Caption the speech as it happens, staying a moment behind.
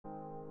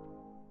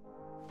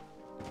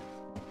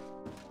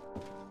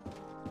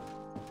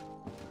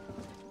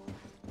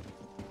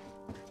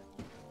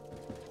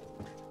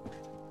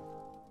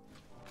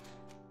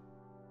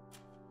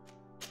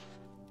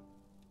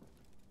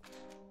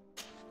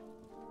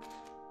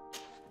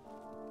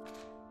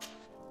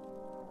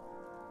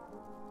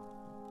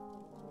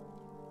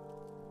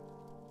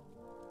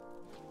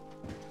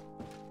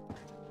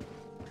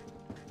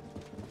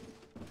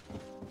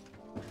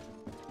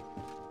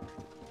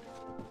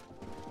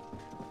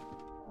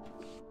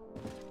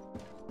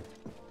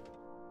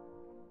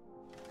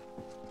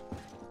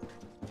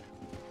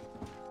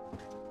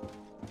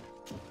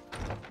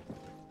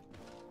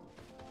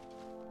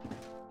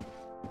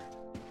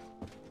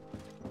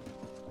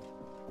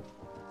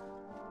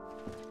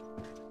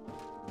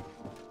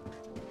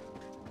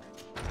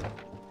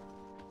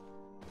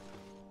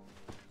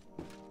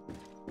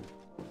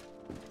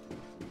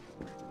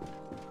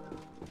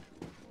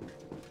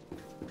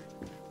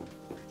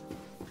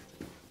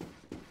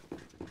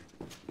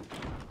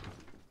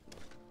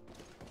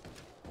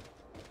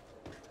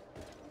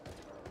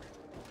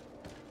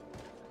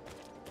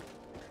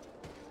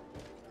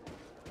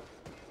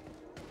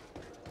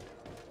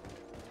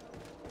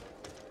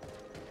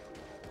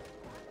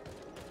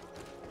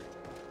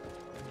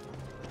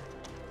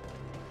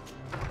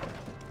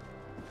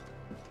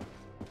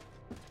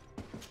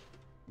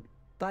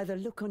By the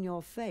look on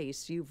your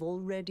face, you've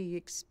already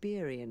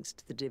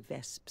experienced the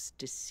Devesp's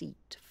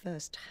deceit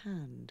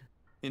firsthand.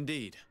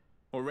 Indeed.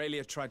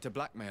 Aurelia tried to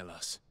blackmail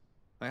us.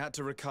 I had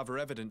to recover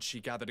evidence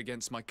she gathered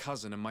against my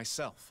cousin and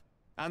myself,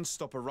 and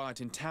stop a riot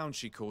in town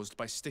she caused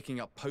by sticking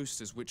up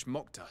posters which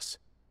mocked us,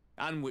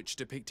 and which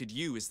depicted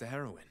you as the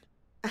heroine.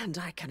 And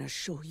I can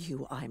assure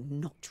you I'm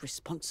not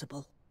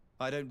responsible.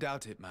 I don't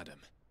doubt it,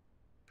 madam.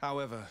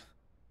 However,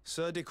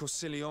 Sir de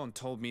Corsillon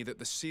told me that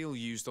the seal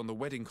used on the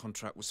wedding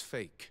contract was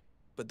fake,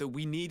 but that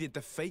we needed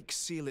the fake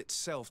seal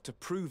itself to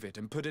prove it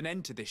and put an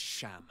end to this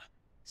sham.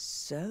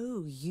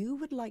 So you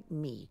would like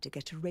me to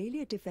get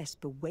Aurelia de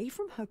Vespe away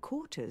from her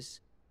quarters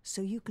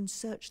so you can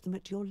search them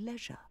at your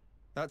leisure?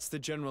 That's the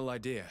general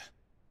idea.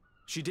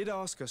 She did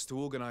ask us to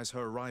organize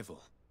her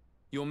arrival.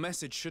 Your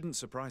message shouldn't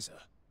surprise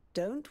her.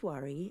 Don't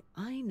worry,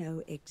 I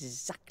know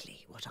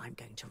exactly what I'm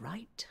going to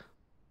write.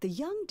 The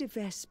young de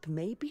Vespe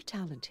may be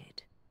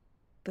talented,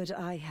 but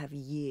I have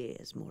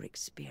years more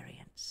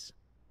experience.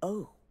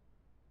 Oh,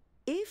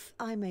 if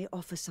I may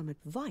offer some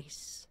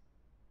advice,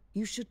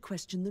 you should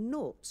question the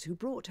Nauts who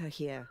brought her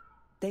here.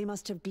 They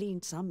must have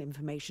gleaned some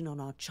information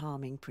on our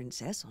charming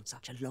princess on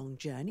such a long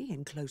journey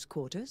in close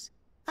quarters.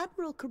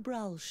 Admiral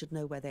Cabral should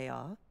know where they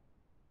are.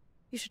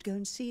 You should go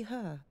and see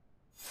her.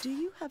 Do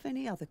you have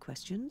any other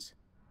questions?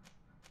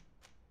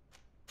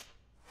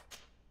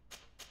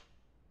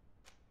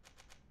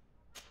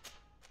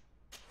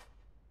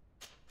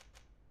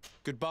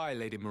 Goodbye,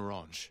 Lady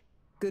Morange.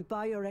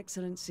 Goodbye, Your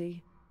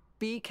Excellency.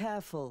 Be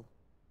careful.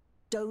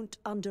 Don't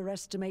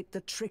underestimate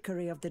the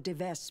trickery of the de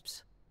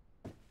Vespes.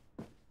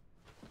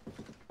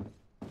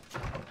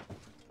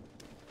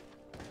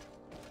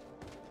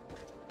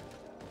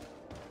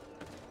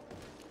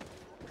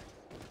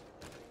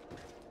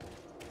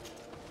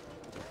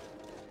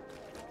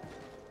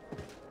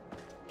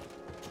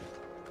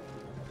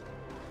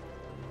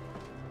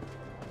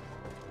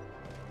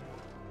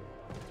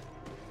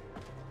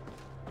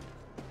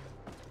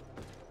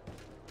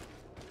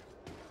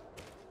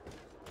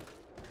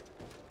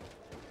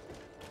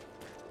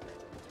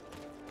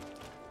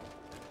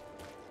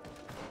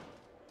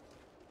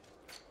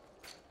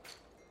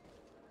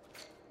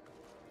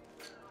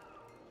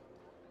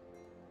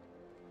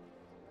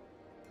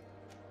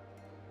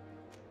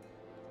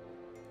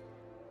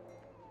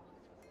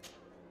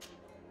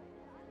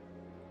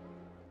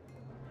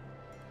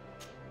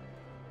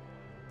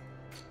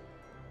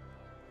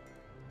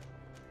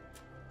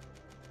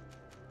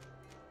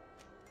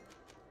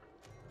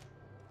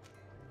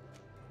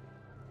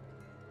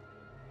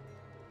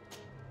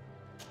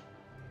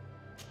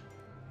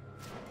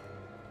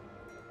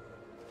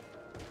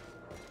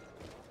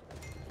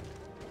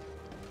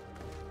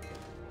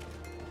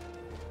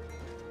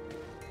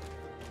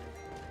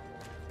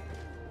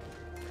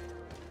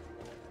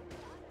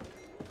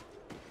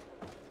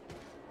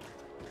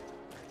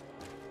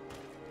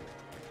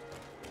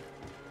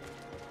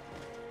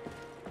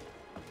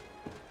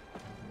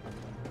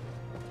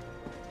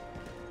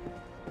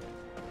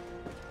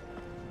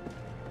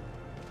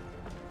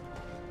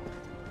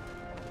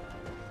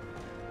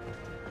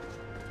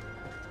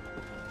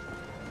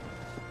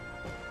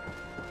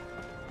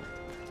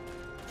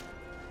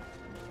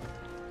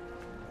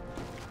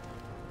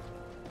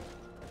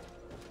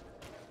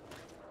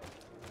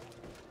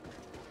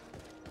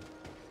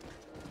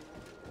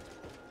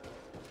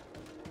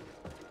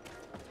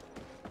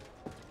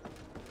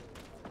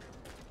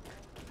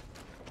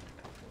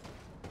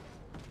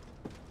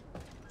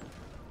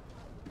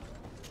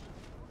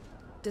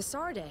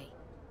 Desarde,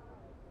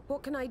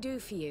 what can I do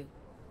for you?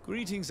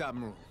 Greetings,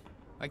 Admiral.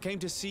 I came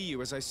to see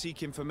you as I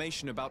seek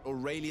information about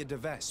Aurelia de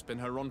Vespe and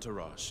her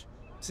entourage.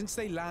 Since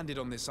they landed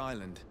on this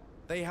island,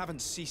 they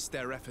haven't ceased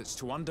their efforts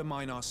to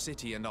undermine our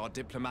city and our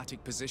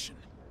diplomatic position.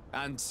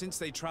 And since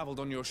they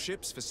traveled on your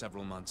ships for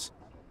several months,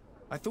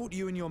 I thought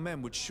you and your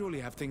men would surely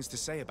have things to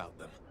say about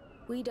them.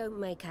 We don't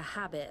make a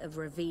habit of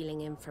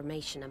revealing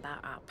information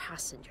about our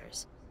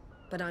passengers,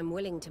 but I'm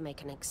willing to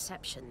make an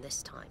exception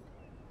this time.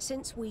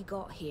 Since we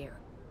got here,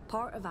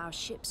 part of our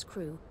ship's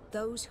crew,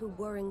 those who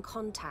were in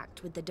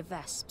contact with the de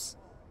Vespes,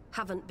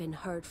 haven't been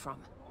heard from.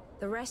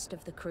 The rest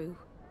of the crew,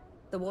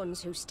 the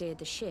ones who steered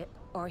the ship,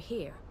 are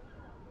here.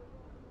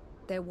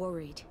 They're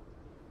worried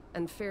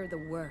and fear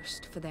the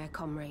worst for their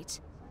comrades.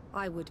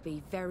 I would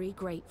be very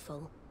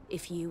grateful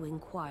if you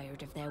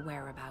inquired of their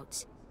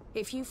whereabouts.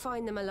 If you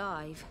find them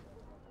alive,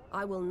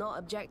 I will not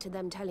object to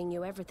them telling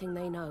you everything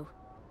they know.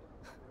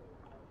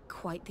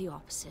 Quite the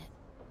opposite.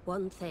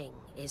 One thing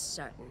is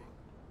certain.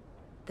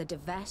 The de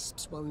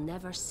Vespes will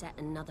never set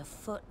another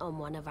foot on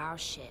one of our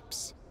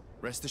ships.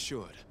 Rest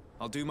assured,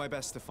 I'll do my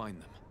best to find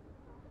them.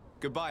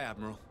 Goodbye,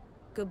 Admiral.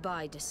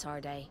 Goodbye,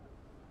 Desarde.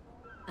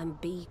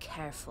 And be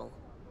careful.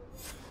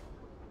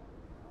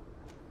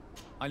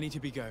 I need to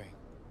be going.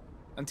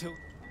 Until...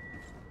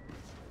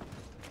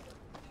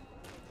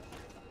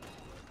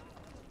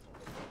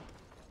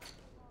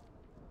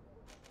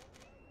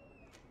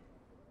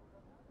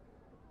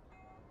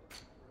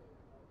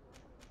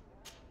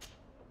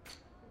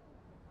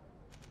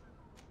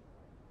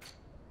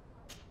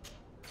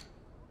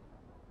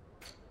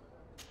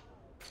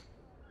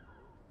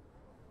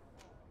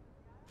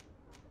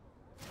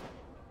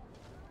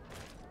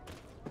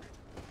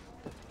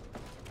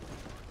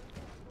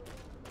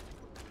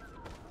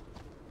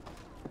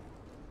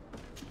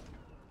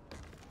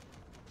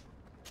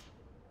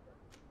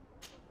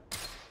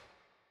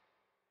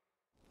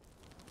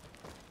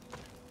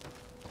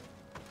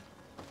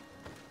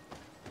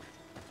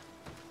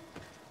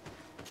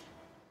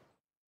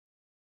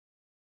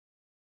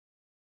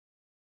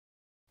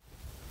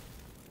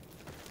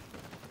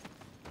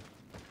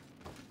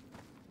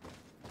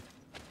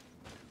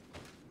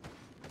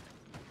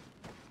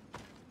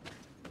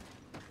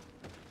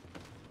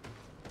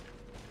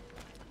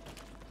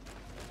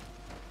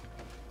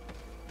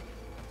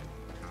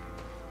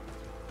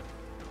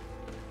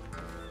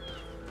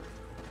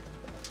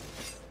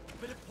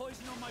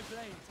 my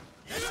blade.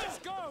 Let's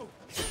go!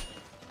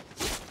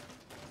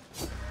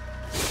 Would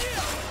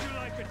you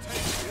like a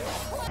taste?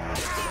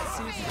 Let's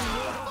see if you can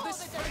ward off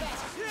this fate.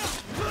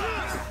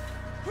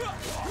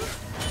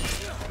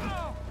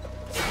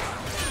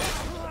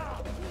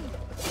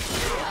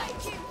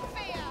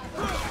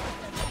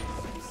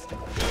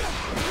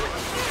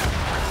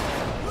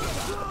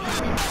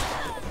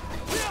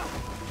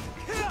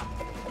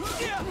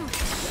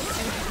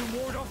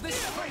 Ward off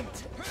this fate!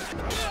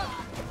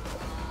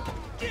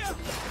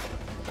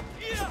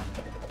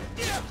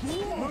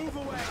 Move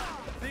away!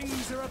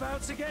 Things are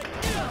about to get...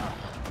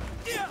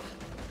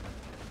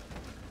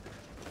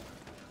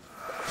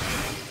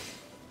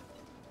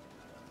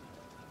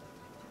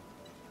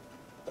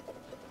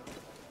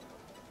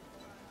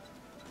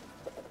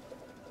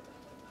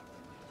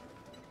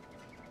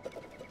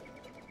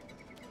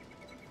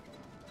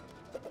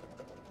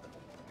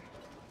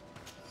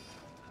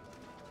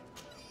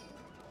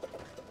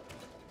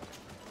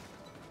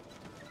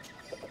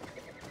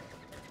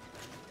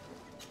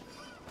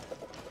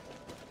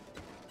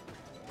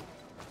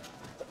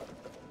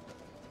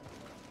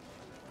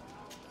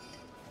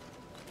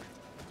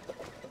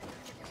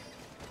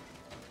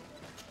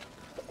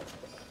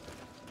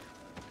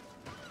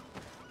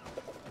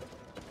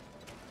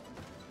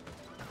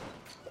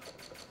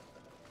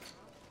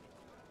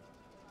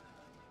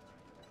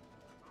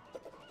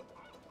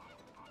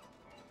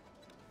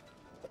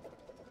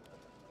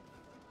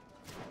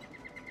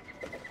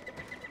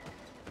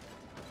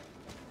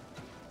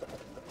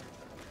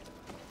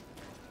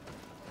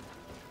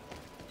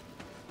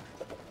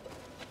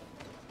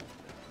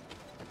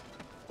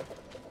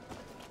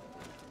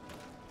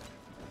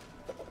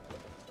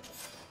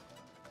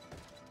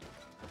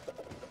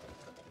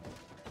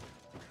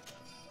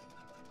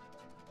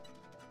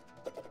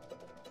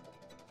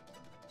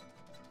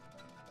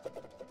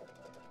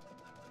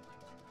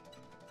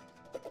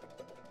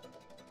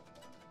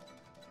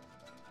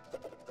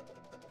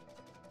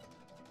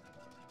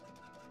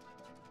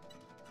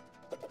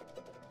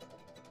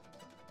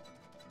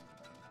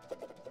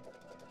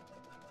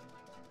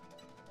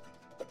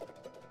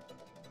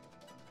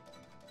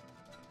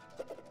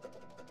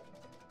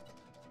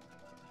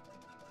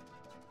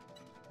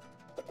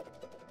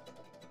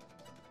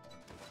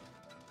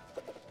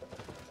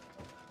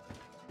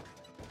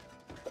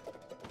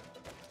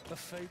 A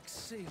fake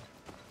seal.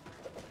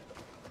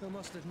 I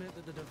must admit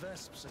that the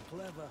Devesps are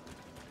clever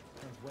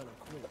and well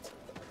equipped.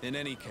 In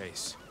any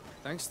case,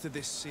 thanks to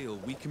this seal,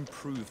 we can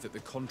prove that the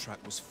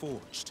contract was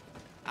forged.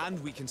 And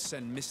we can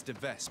send Miss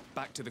Devesp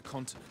back to the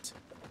continent.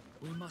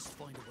 We must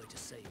find a way to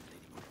save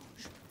Lady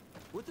Mirage.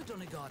 Would the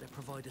Donegarde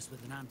provide us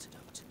with an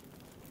antidote?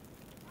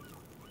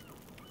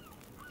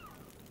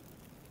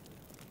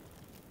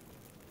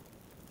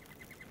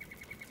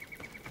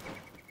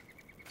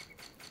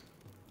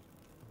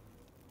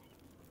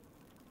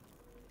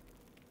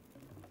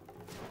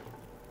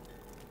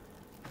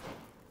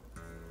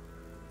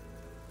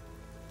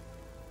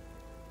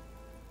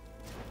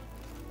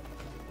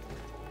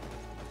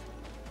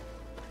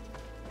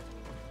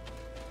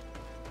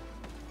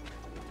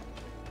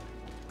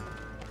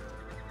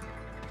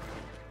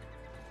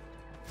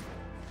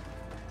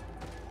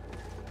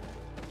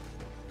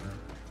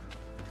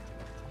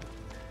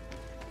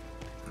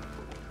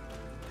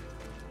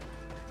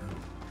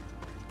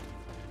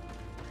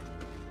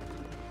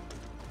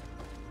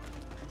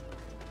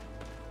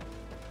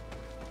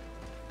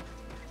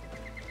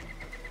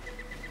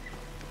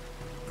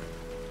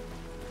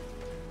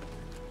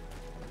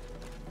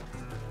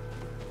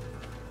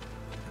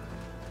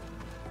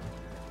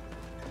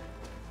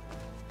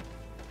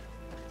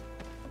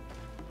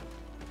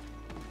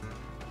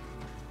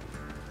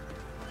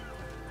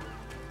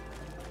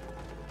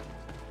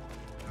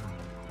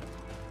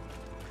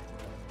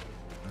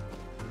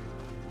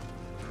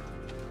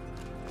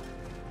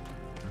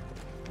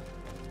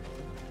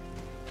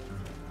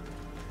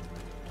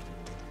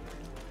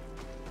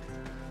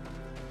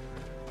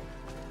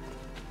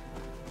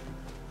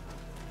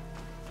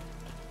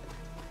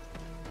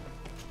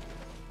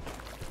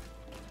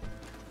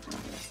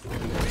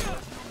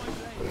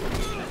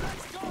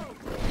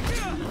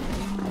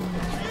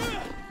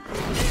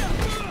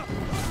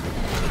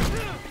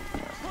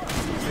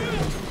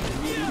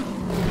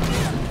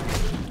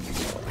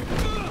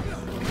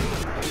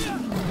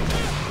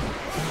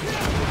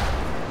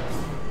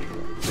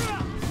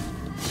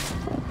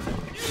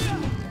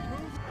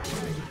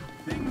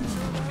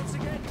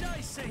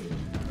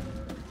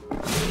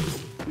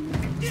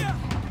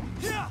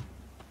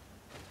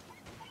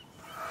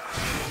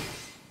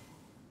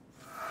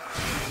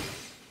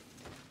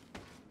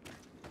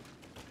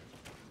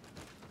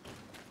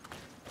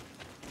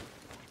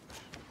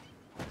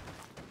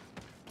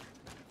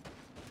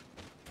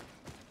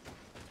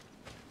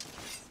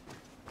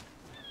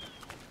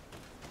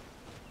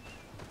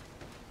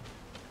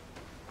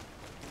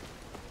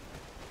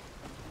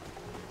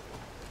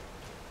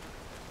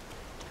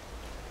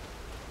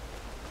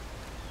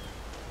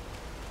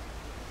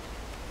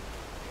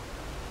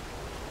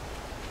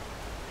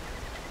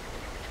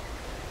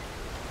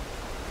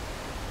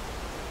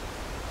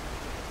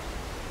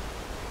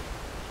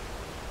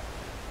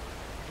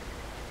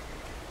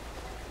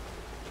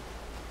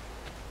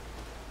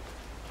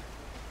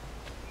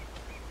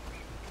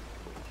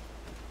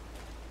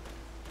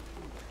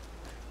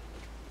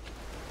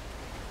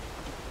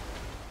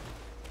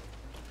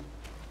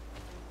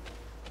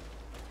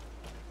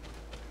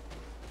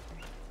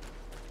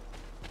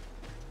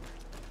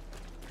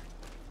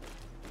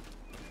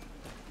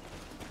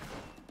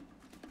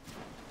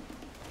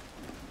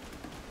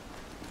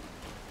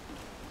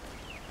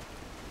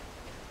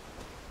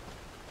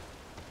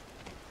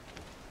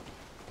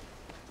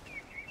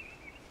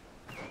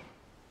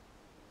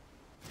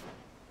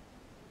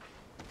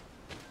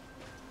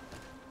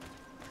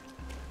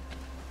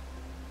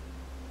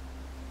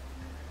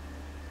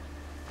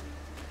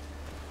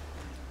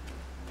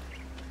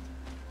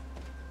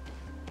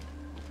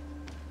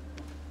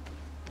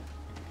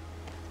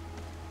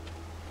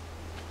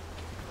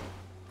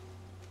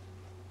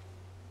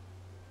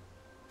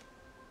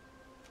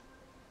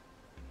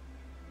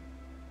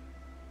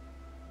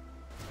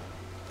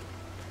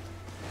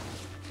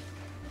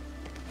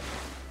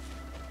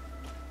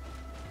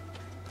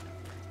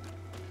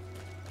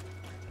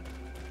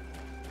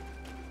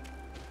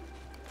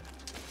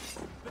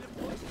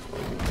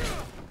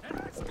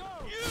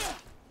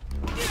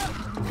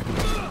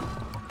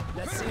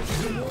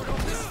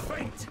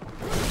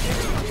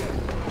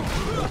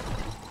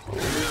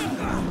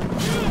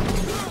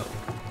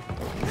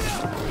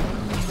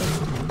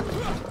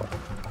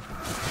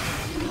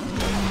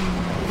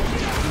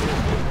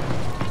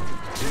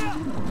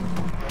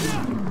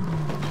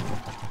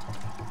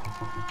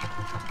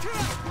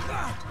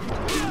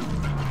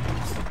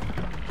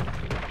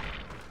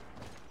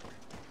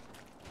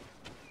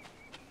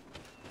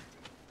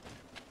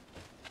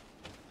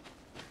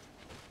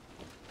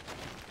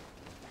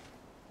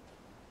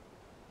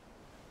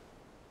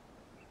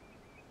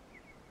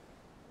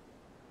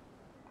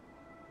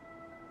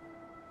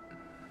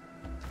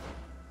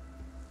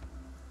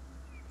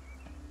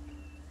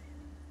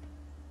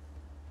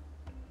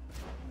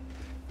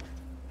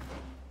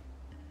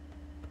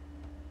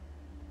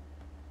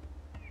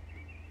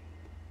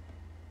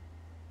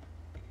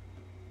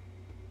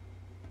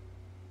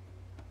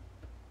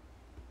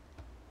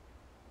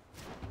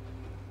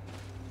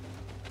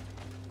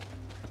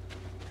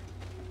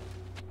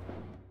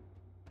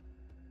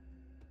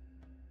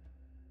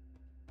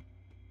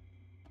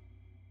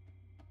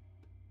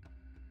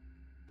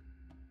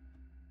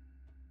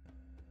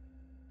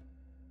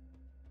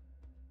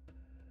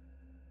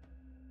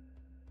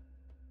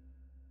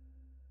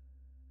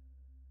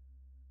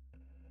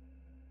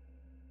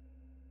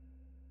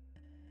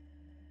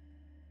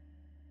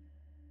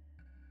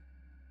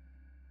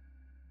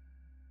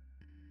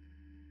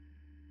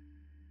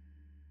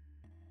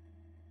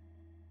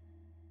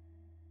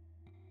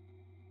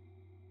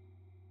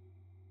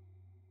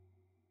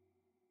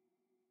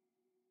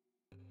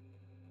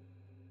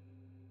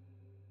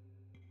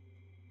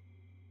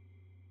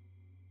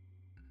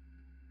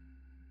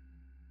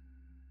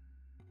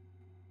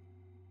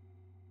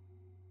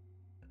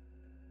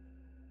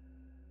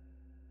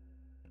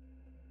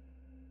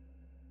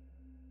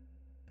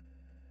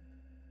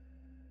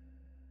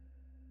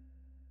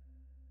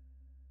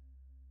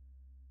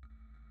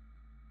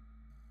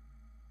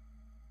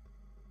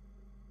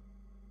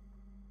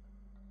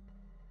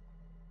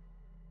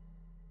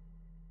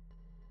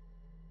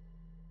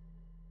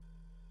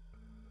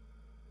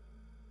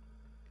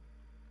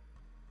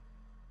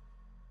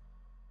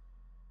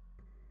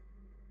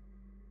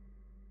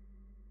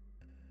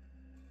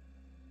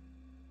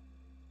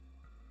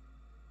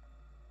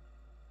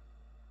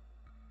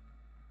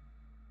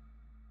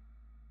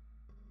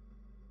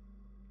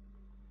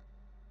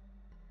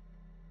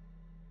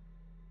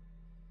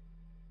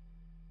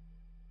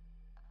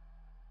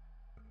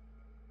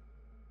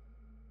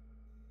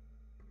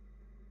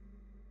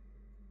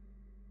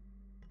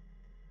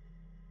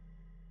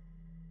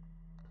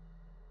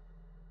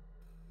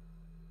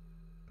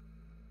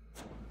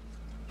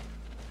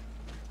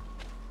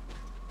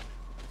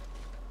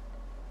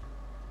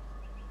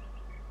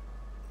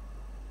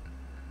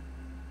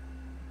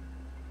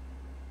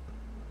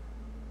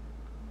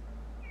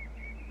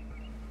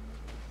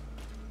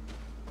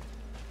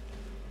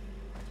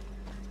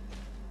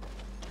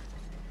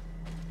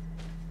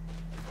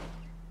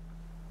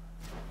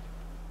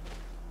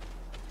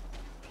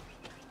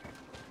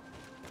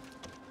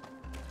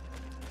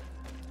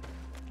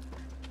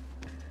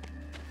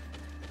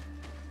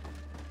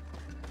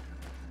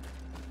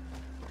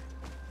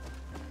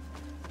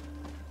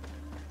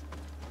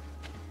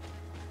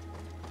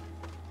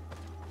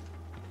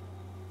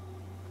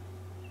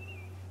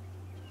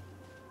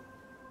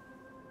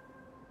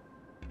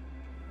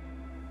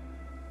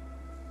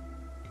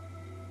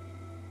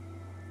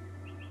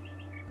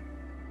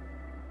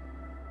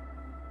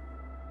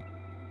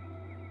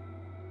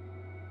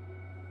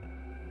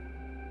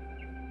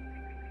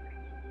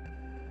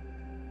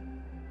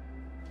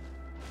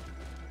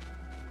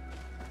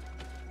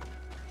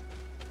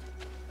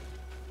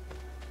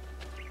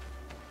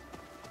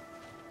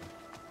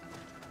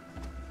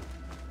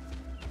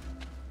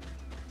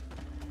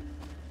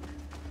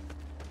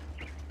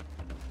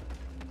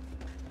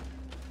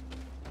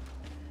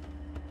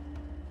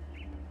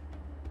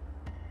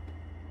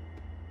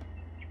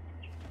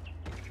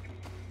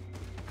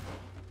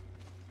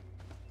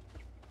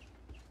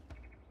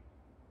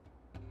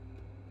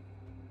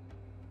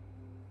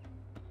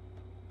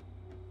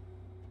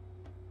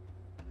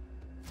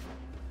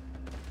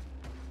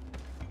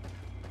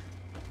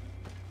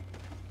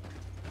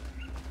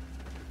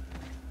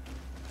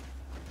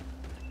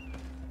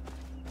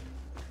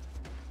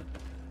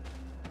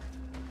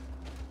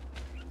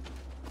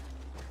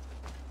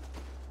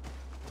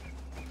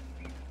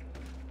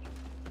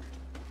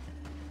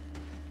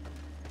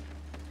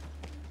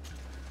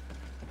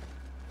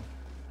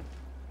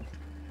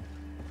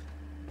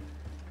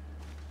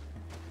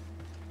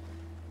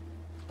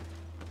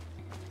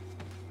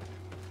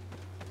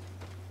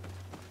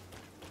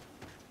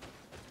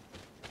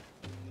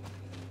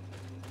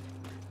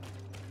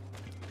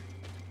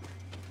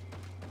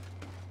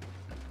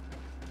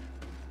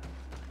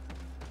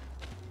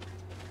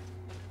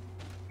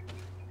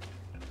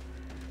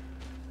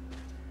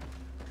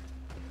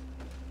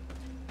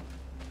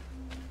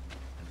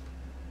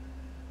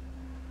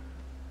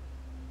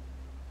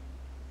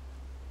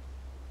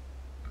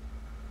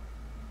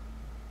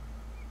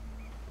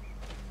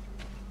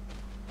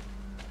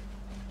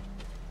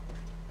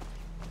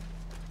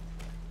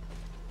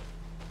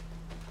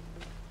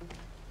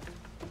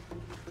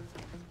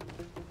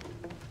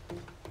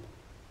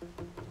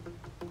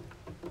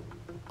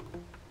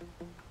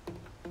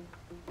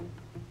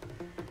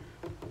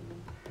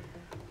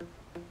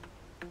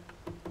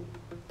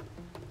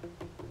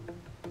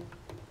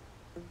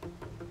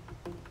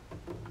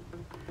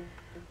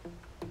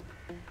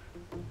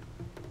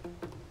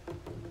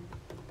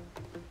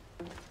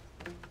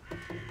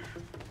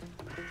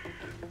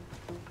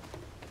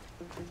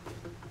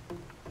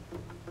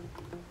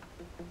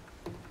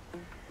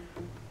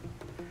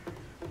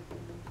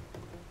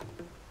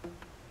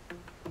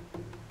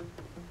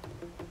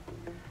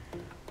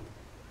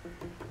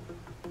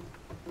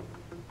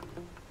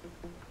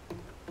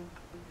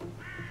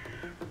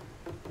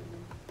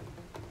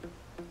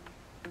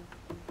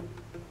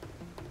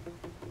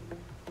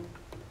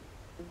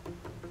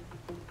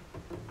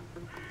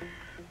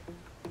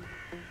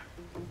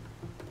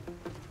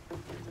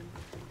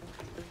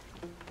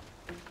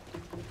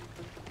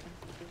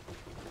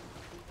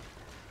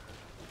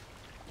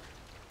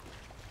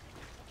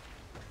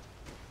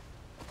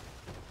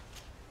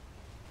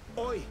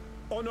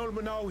 Onol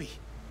Manawi.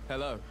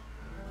 Hello.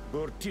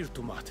 Bur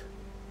Tirtumat.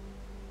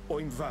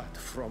 I'm Vad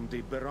from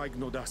the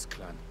Beraignodas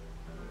clan.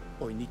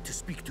 I need to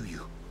speak to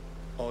you.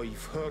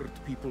 I've heard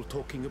people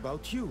talking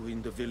about you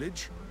in the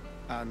village,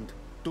 and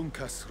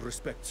Dunkas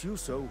respects you,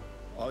 so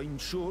I'm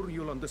sure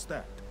you'll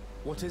understand.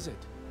 What is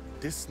it?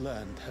 This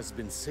land has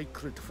been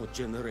sacred for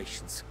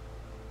generations,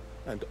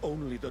 and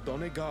only the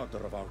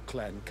Donegader of our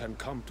clan can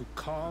come to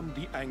calm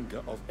the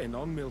anger of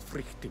Enon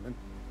Melfrichtimen.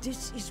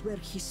 This is where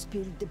he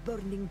spilled the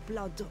burning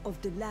blood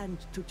of the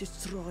land to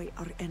destroy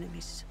our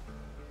enemies.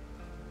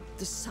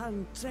 The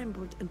sun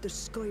trembled and the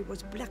sky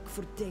was black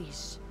for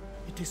days.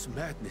 It is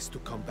madness to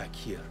come back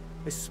here,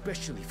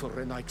 especially for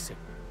Renaigse.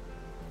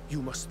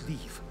 You must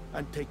leave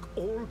and take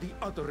all the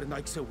other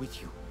Renaigse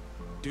with you.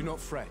 Do not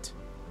fret.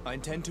 I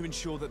intend to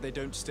ensure that they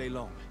don't stay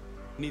long.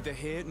 Neither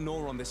here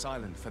nor on this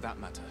island, for that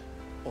matter.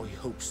 I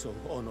hope so,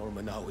 Onol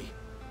Manawi.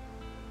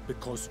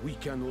 Because we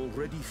can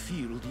already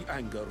feel the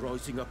anger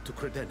rising up to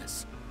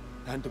Credennis.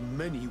 And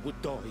many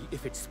would die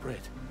if it spread.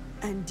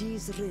 And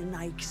these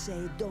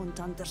Renaigse don't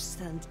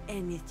understand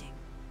anything.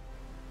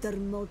 They're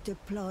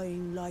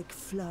multiplying like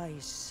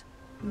flies.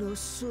 No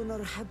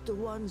sooner had the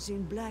ones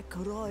in black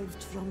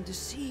arrived from the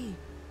sea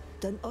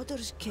than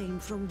others came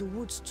from the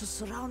woods to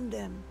surround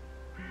them.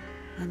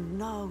 And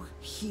now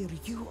here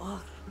you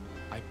are.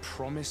 I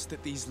promise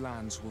that these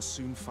lands will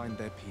soon find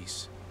their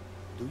peace.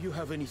 Do you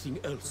have anything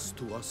else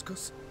to ask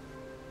us?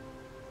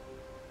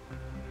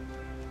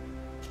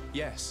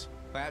 Yes,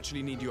 I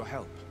actually need your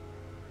help.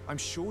 I'm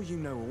sure you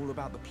know all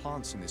about the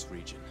plants in this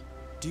region.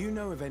 Do you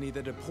know of any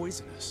that are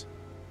poisonous?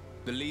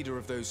 The leader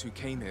of those who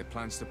came here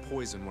plans to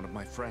poison one of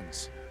my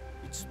friends.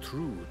 It's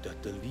true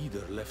that the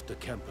leader left the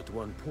camp at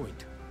one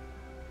point.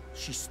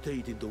 She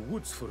stayed in the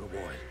woods for a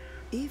while.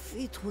 If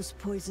it was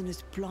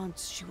poisonous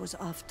plants she was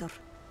after,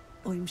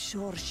 I'm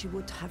sure she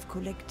would have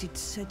collected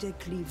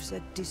sedek leaves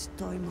at this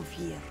time of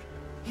year.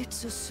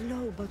 It's a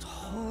slow but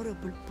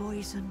horrible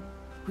poison,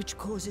 which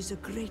causes a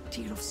great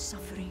deal of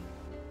suffering.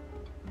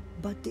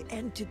 But the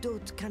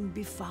antidote can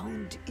be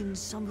found in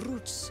some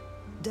roots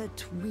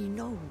that we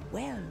know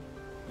well.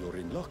 You're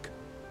in luck.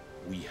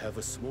 We have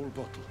a small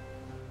bottle.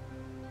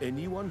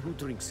 Anyone who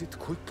drinks it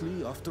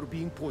quickly after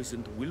being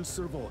poisoned will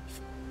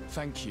survive.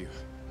 Thank you.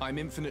 I'm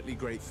infinitely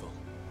grateful.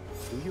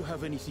 Do you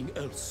have anything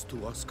else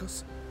to ask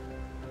us?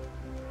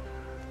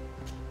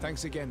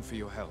 Thanks again for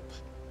your help.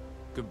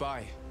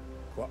 Goodbye.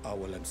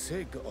 Awalan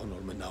Seg,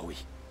 Onol Manawi.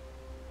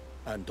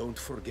 And don't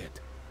forget,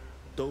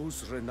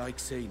 those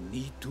Renaigse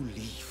need to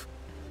leave.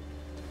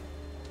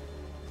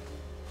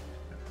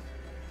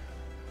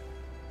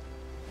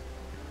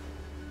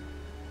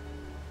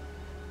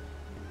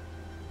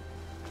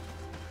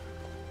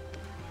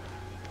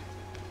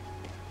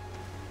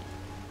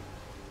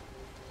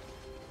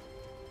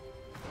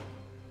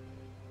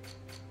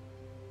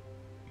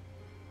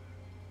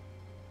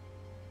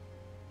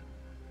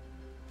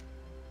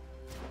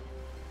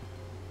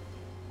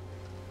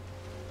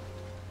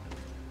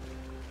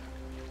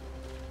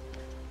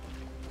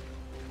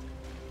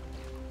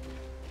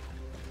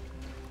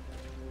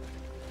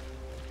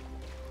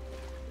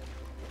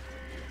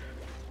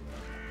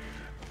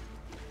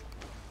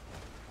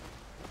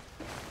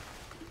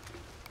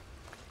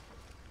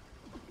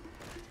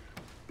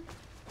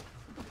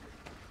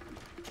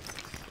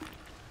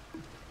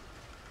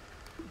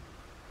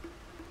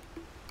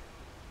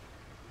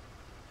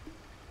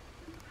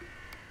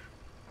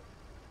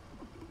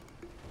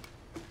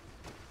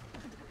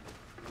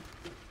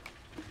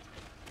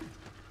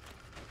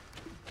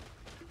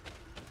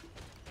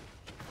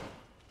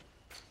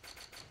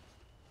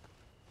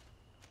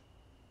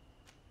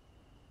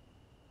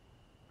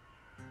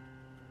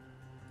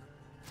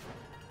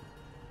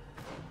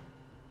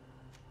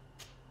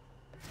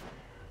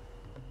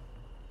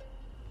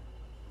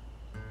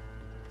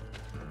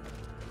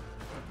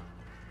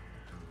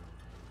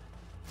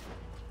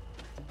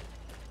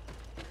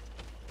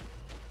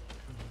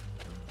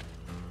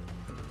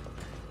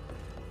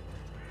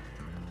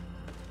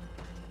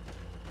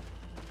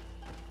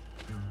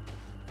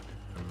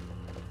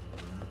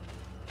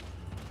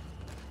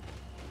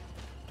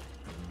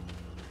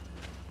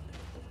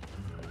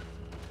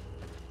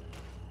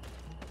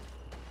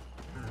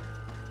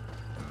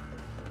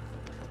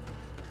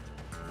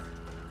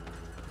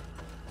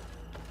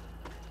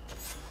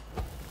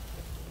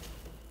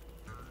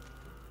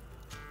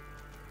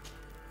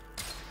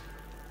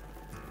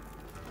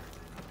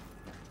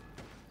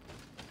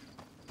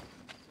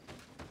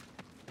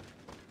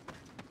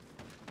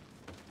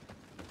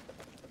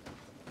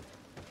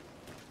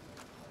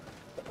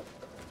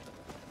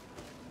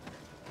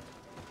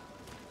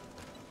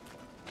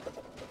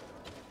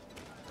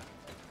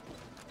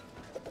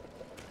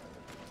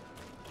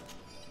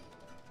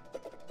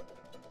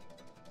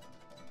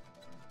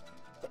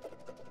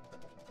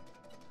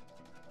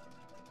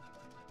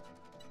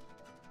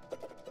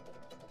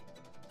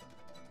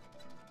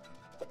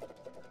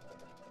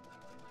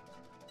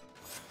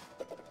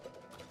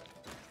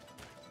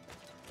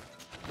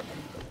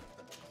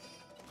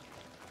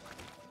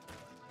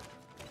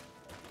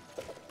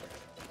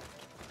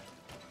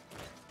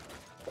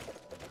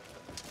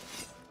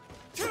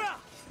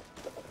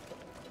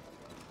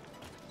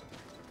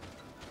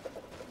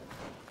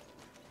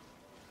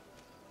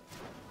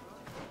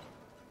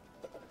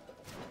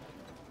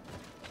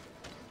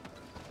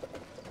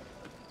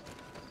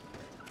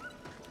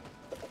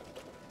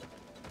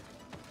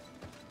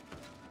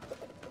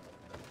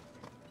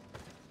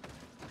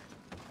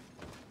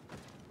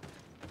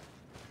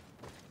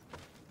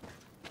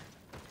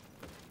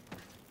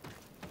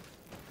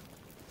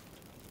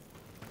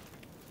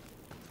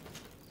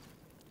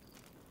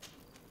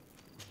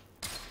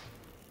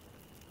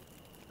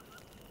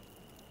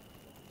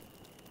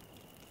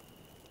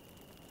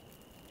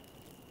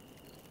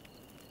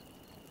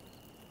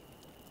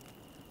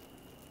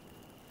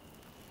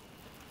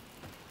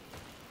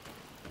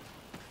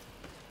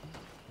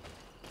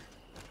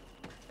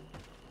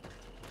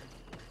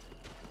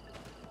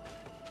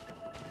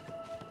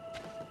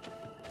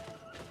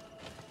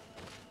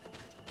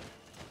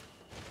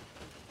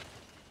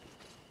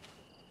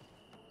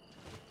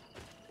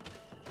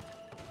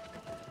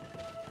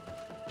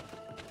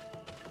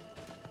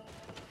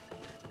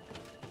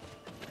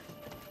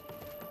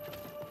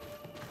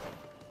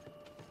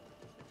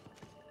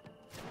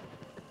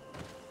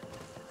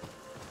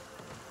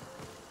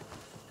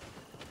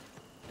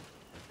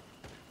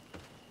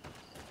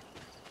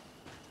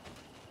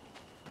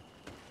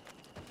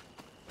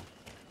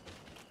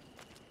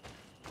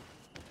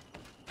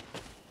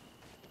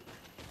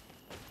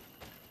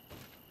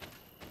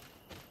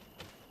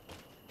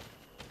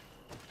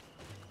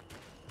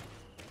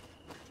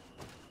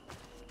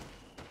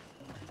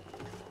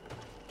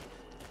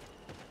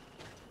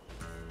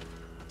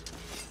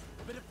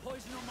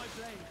 on my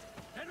blade,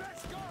 and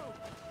let's go!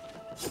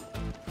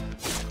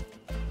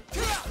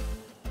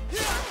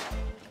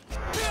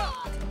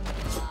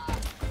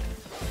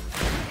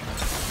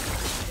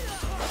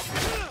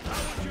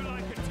 How would you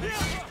like it?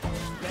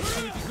 Let's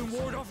see if you can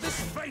ward off this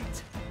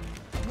fate!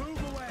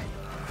 Move away!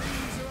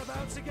 Things are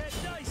about to get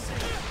dicey!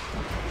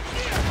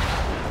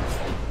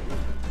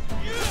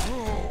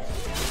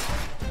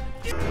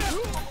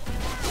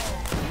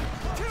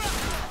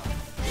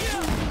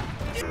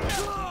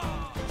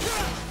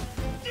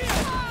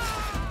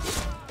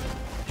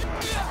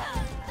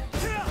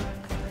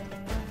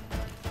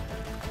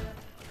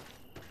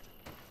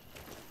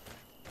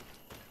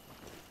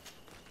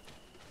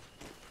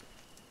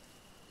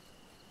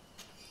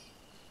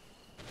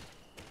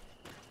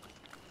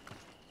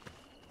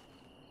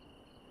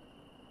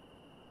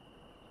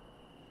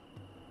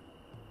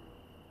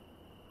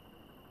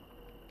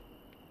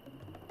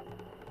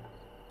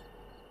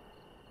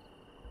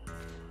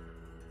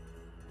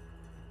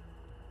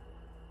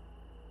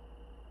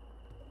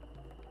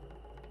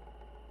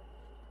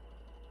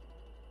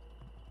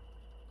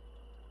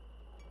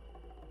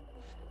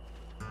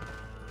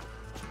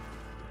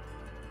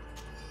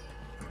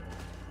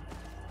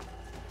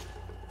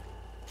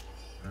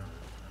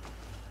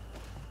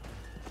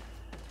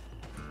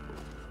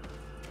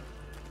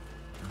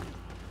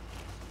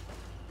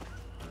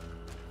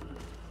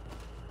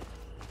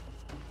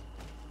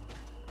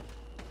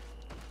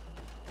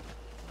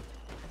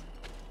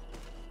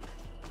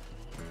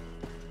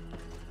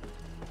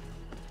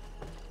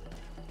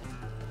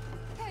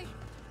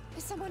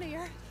 Someone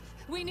here.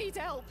 We need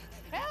help.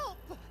 Help!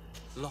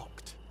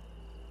 Locked.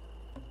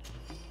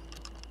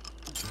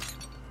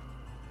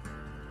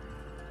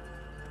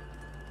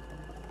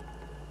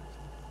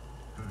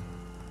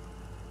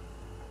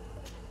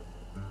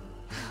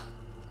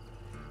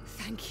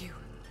 Thank you.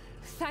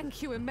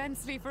 Thank you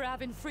immensely for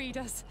having freed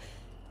us.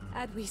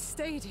 Had we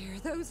stayed here,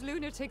 those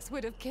lunatics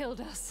would have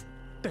killed us.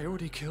 They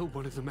already killed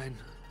one of the men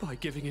by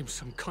giving him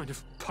some kind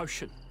of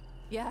potion.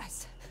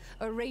 Yes,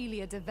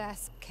 Aurelia de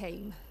Vespe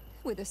came,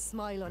 with a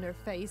smile on her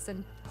face,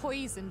 and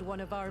poisoned one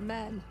of our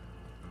men.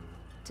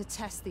 To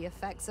test the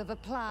effects of a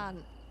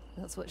plan.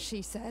 That's what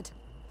she said.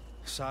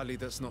 Sadly,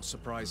 that's not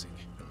surprising.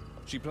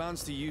 She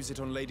plans to use it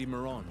on Lady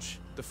Mirange,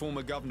 the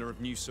former governor of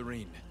New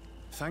Serene.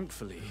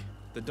 Thankfully,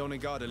 the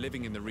Donegada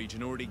living in the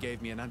region already gave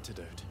me an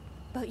antidote.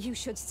 But you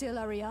should still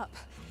hurry up.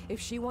 If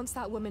she wants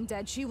that woman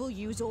dead, she will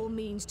use all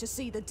means to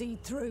see the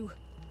deed through.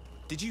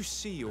 Did you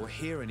see or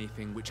hear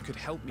anything which could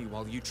help me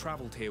while you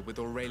traveled here with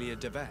Aurelia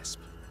de Vespe?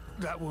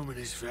 That woman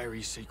is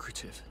very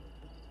secretive.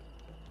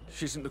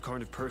 She isn't the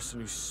kind of person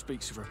who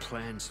speaks of her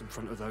plans in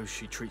front of those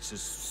she treats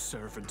as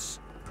servants.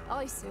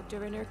 I served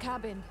her in her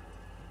cabin.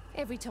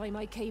 Every time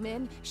I came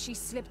in, she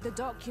slipped the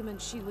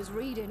documents she was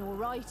reading or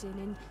writing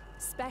in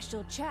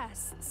special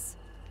chests.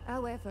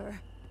 However,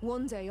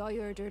 one day I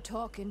heard her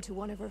talking to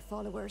one of her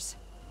followers.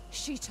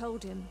 She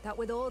told him that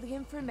with all the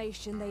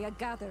information they had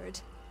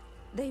gathered,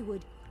 they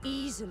would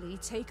easily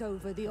take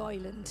over the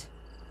island.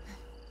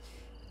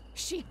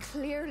 She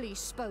clearly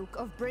spoke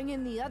of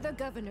bringing the other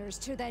governors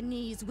to their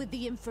knees with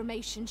the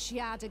information she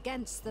had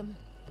against them.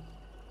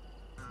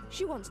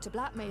 She wants to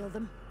blackmail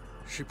them.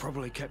 She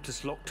probably kept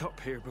us locked up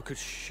here because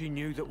she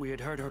knew that we had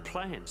heard her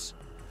plans.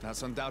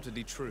 That's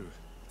undoubtedly true.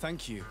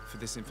 Thank you for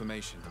this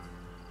information.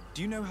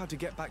 Do you know how to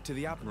get back to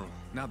the Admiral,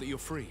 now that you're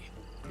free?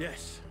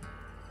 Yes.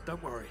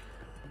 Don't worry.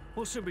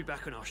 We'll soon be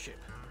back on our ship.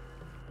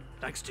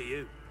 Thanks to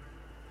you.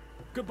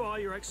 Goodbye,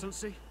 Your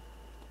Excellency.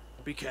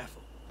 Be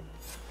careful.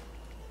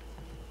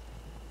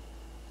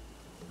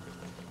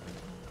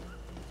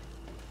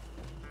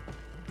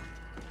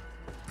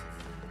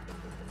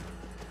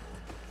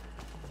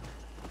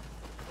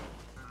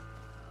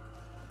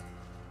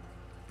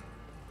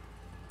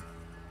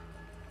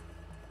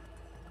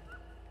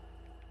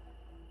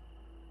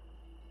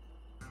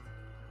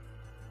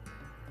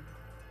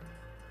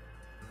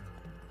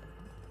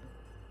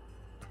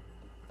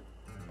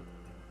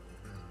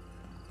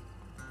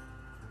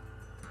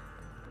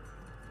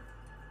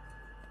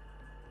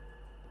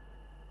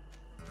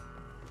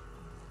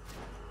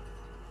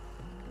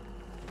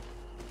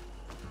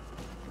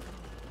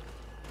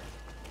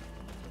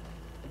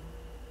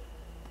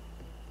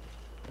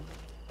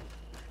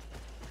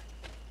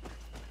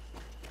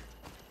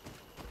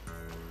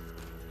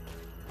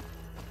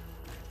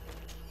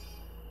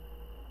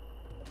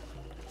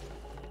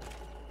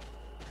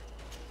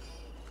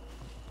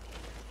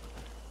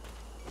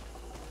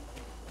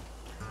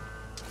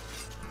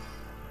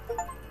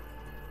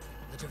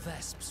 The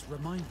Vespes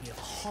remind me of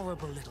a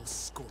horrible little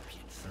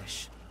scorpion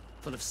fish,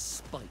 full of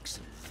spikes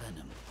and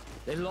venom.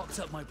 They locked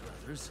up my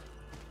brothers,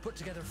 put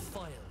together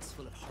files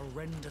full of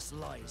horrendous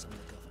lies on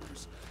the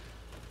governors.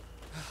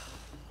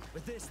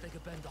 With this, they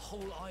could bend the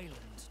whole island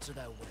to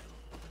their will.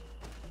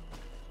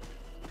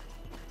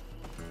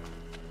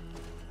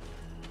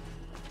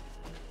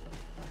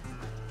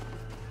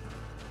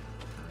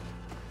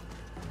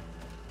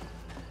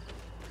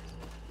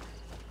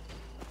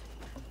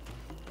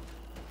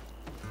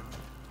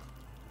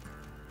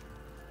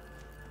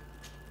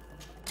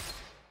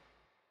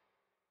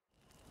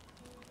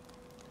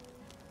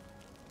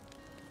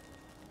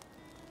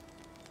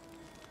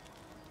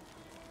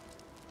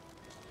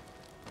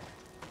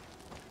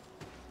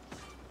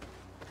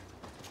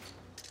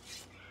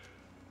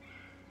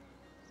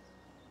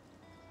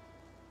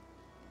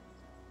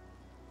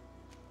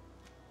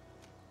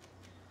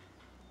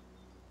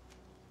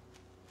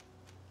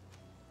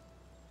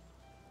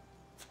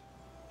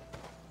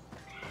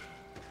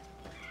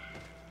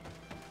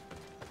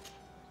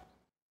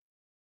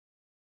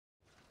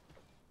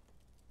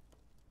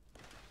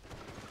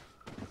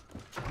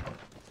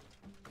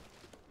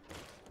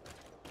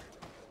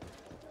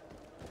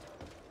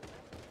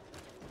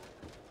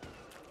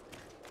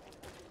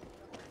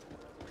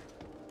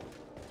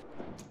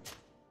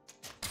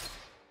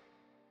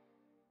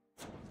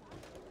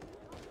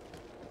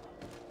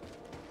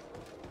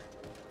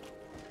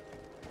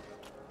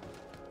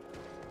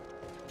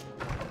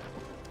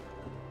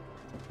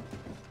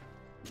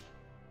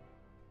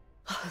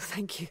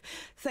 thank you.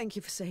 Thank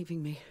you for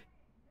saving me.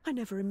 I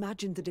never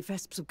imagined the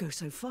Defesps would go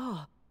so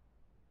far.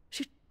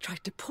 She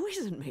tried to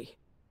poison me.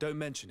 Don't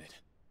mention it.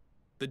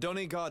 The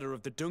Doneigada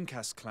of the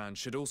Dunkas clan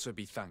should also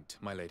be thanked,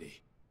 my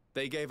lady.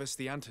 They gave us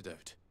the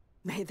antidote.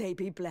 May they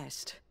be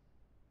blessed.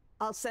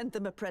 I'll send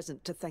them a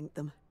present to thank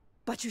them.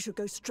 But you should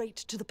go straight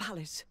to the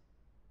palace.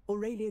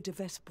 Aurelia de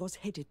Vespe was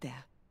headed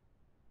there.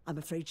 I'm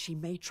afraid she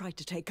may try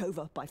to take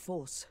over by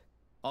force.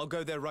 I'll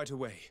go there right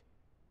away.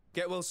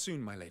 Get well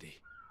soon, my lady.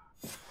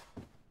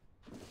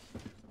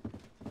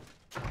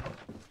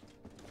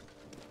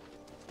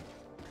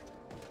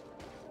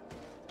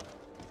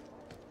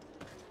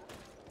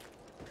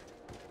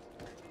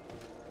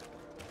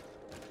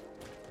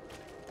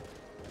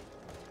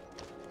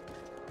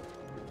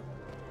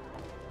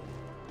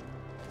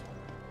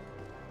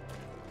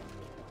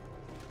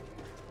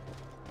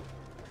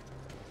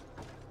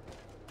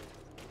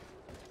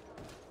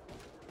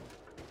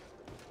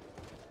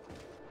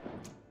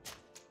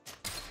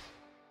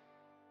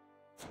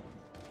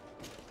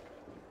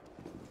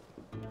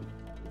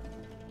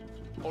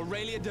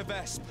 Aurelia de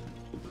Vespe.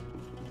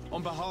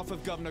 On behalf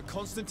of Governor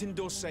Constantin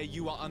d'Orsay,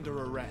 you are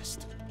under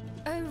arrest.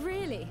 Oh,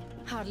 really?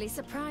 Hardly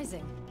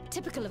surprising.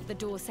 Typical of the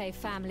d'Orsay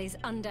family's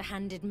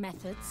underhanded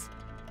methods.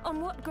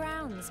 On what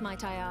grounds,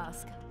 might I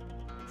ask?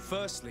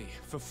 Firstly,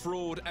 for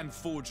fraud and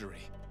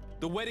forgery.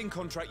 The wedding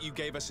contract you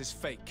gave us is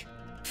fake.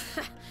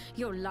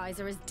 Your lies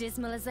are as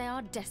dismal as they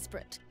are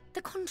desperate.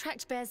 The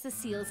contract bears the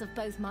seals of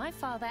both my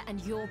father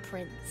and your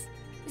prince.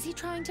 Is he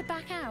trying to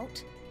back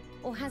out?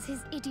 Or has his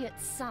idiot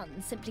son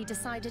simply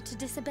decided to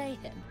disobey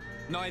him?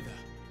 Neither.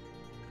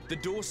 The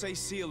d'Orsay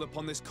seal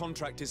upon this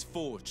contract is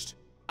forged,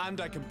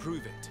 and I can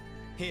prove it.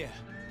 Here.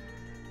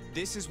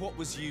 This is what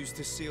was used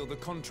to seal the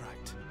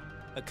contract.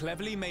 A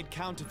cleverly made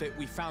counterfeit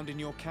we found in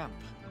your camp.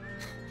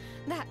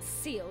 That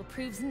seal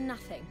proves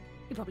nothing.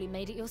 You probably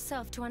made it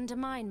yourself to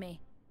undermine me.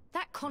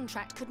 That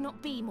contract could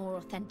not be more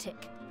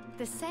authentic.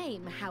 The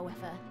same,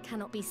 however,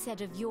 cannot be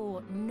said of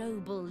your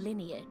noble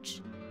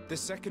lineage. The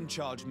second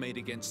charge made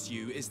against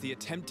you is the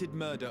attempted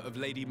murder of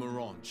Lady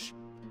Morange.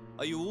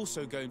 Are you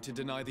also going to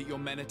deny that your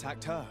men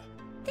attacked her?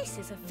 This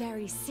is a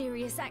very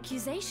serious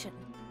accusation.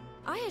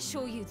 I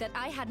assure you that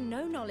I had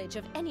no knowledge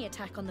of any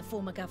attack on the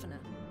former governor.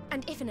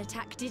 And if an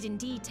attack did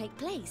indeed take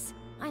place,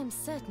 I am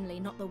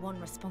certainly not the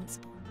one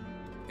responsible.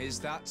 Is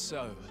that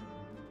so?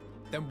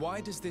 Then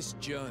why does this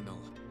journal,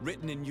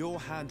 written in your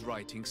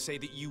handwriting, say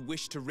that you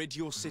wish to rid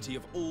your city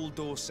of all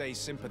d'Orsay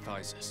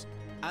sympathizers?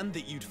 And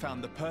that you'd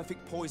found the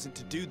perfect poison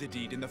to do the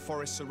deed in the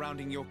forest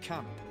surrounding your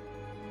camp?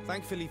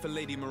 Thankfully for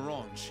Lady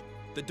Morange,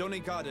 the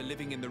Doneigada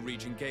living in the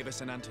region gave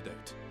us an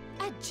antidote.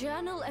 A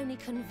journal only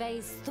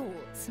conveys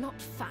thoughts, not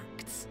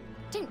facts.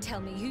 Don't tell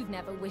me you've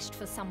never wished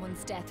for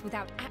someone's death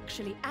without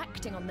actually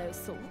acting on those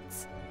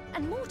thoughts.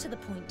 And more to the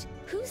point,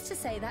 who's to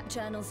say that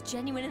journal's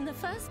genuine in the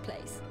first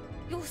place?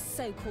 Your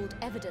so-called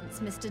evidence,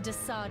 Mr. de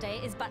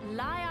Sade, is but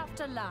lie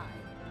after lie.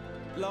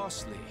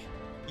 Lastly,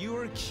 you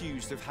are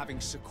accused of having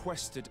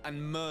sequestered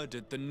and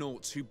murdered the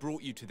Nauts who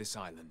brought you to this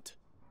island.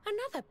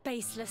 Another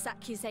baseless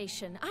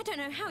accusation. I don't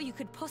know how you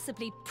could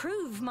possibly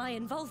prove my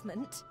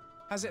involvement.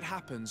 As it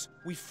happens,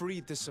 we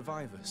freed the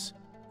survivors,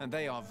 and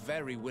they are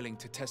very willing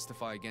to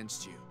testify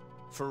against you.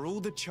 For all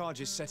the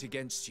charges set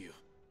against you,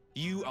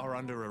 you are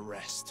under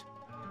arrest.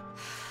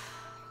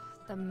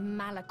 The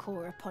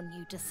malachor upon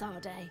you, de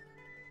Sade.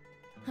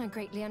 I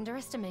greatly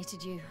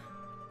underestimated you.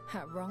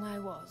 How wrong I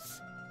was.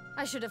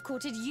 I should have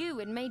courted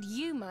you and made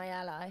you my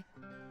ally.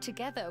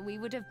 Together, we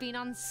would have been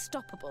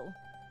unstoppable.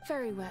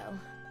 Very well.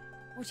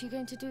 What are you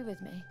going to do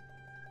with me?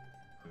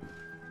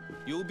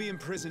 You'll be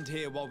imprisoned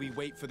here while we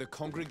wait for the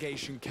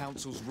Congregation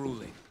Council's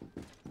ruling.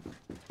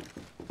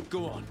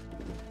 Go on.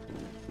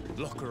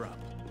 Lock her up.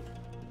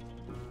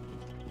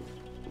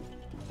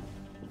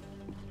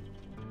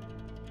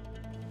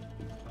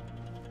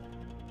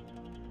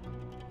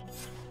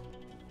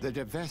 The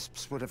de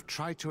Vespes would have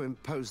tried to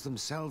impose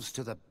themselves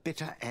to the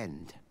bitter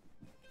end.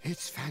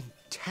 It's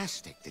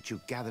fantastic that you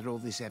gathered all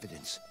this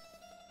evidence.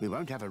 We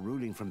won't have a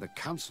ruling from the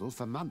Council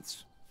for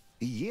months.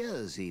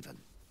 Years, even.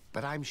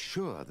 But I'm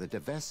sure the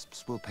de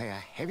Vespes will pay a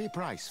heavy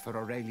price for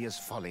Aurelia's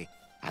folly,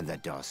 and the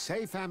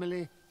d'Orsay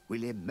family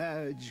will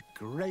emerge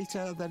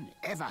greater than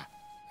ever.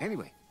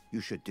 Anyway,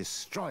 you should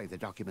destroy the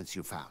documents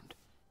you found.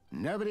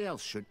 Nobody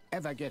else should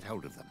ever get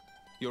hold of them.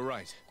 You're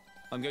right.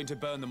 I'm going to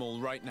burn them all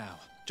right now,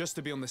 just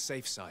to be on the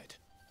safe side.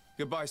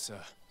 Goodbye,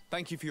 sir.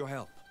 Thank you for your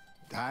help.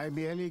 I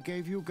merely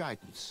gave you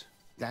guidance.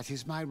 That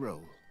is my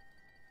role.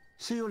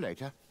 See you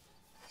later.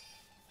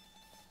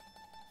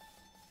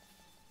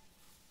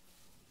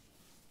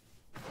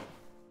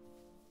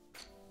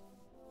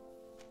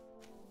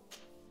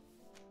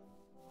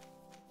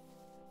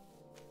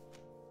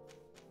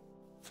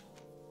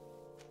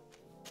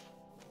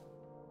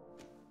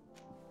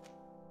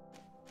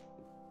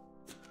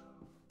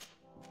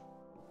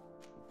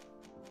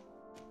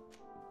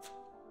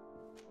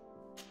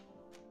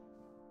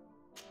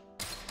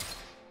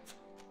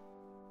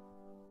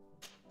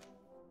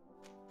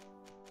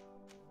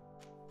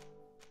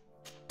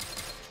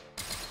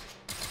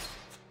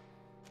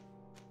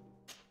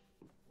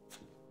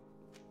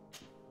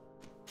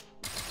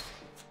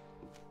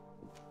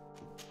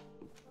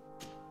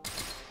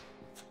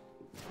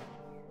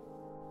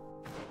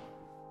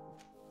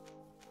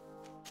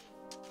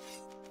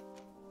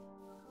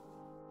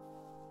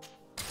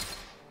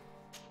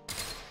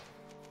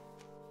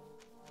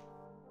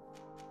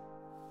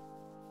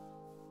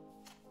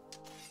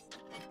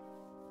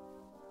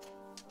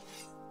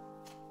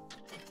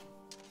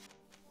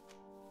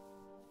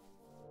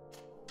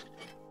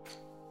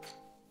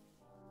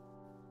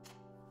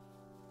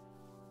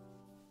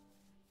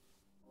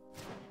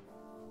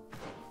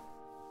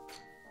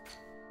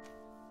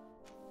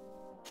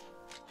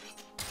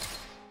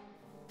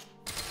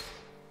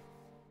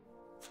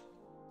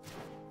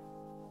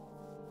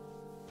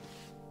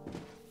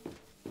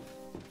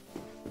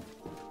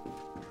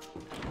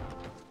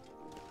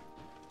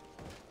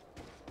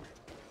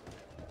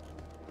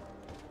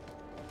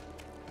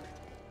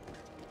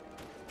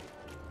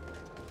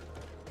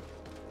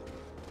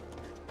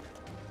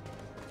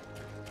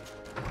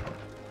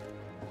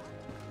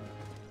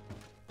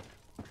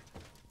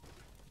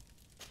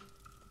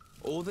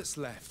 All that's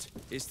left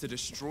is to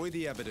destroy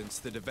the evidence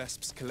the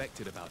Vesps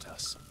collected about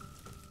us.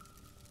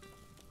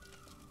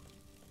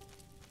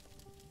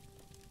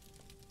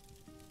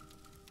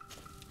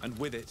 And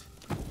with it,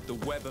 the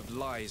web of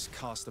lies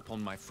cast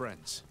upon my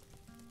friends.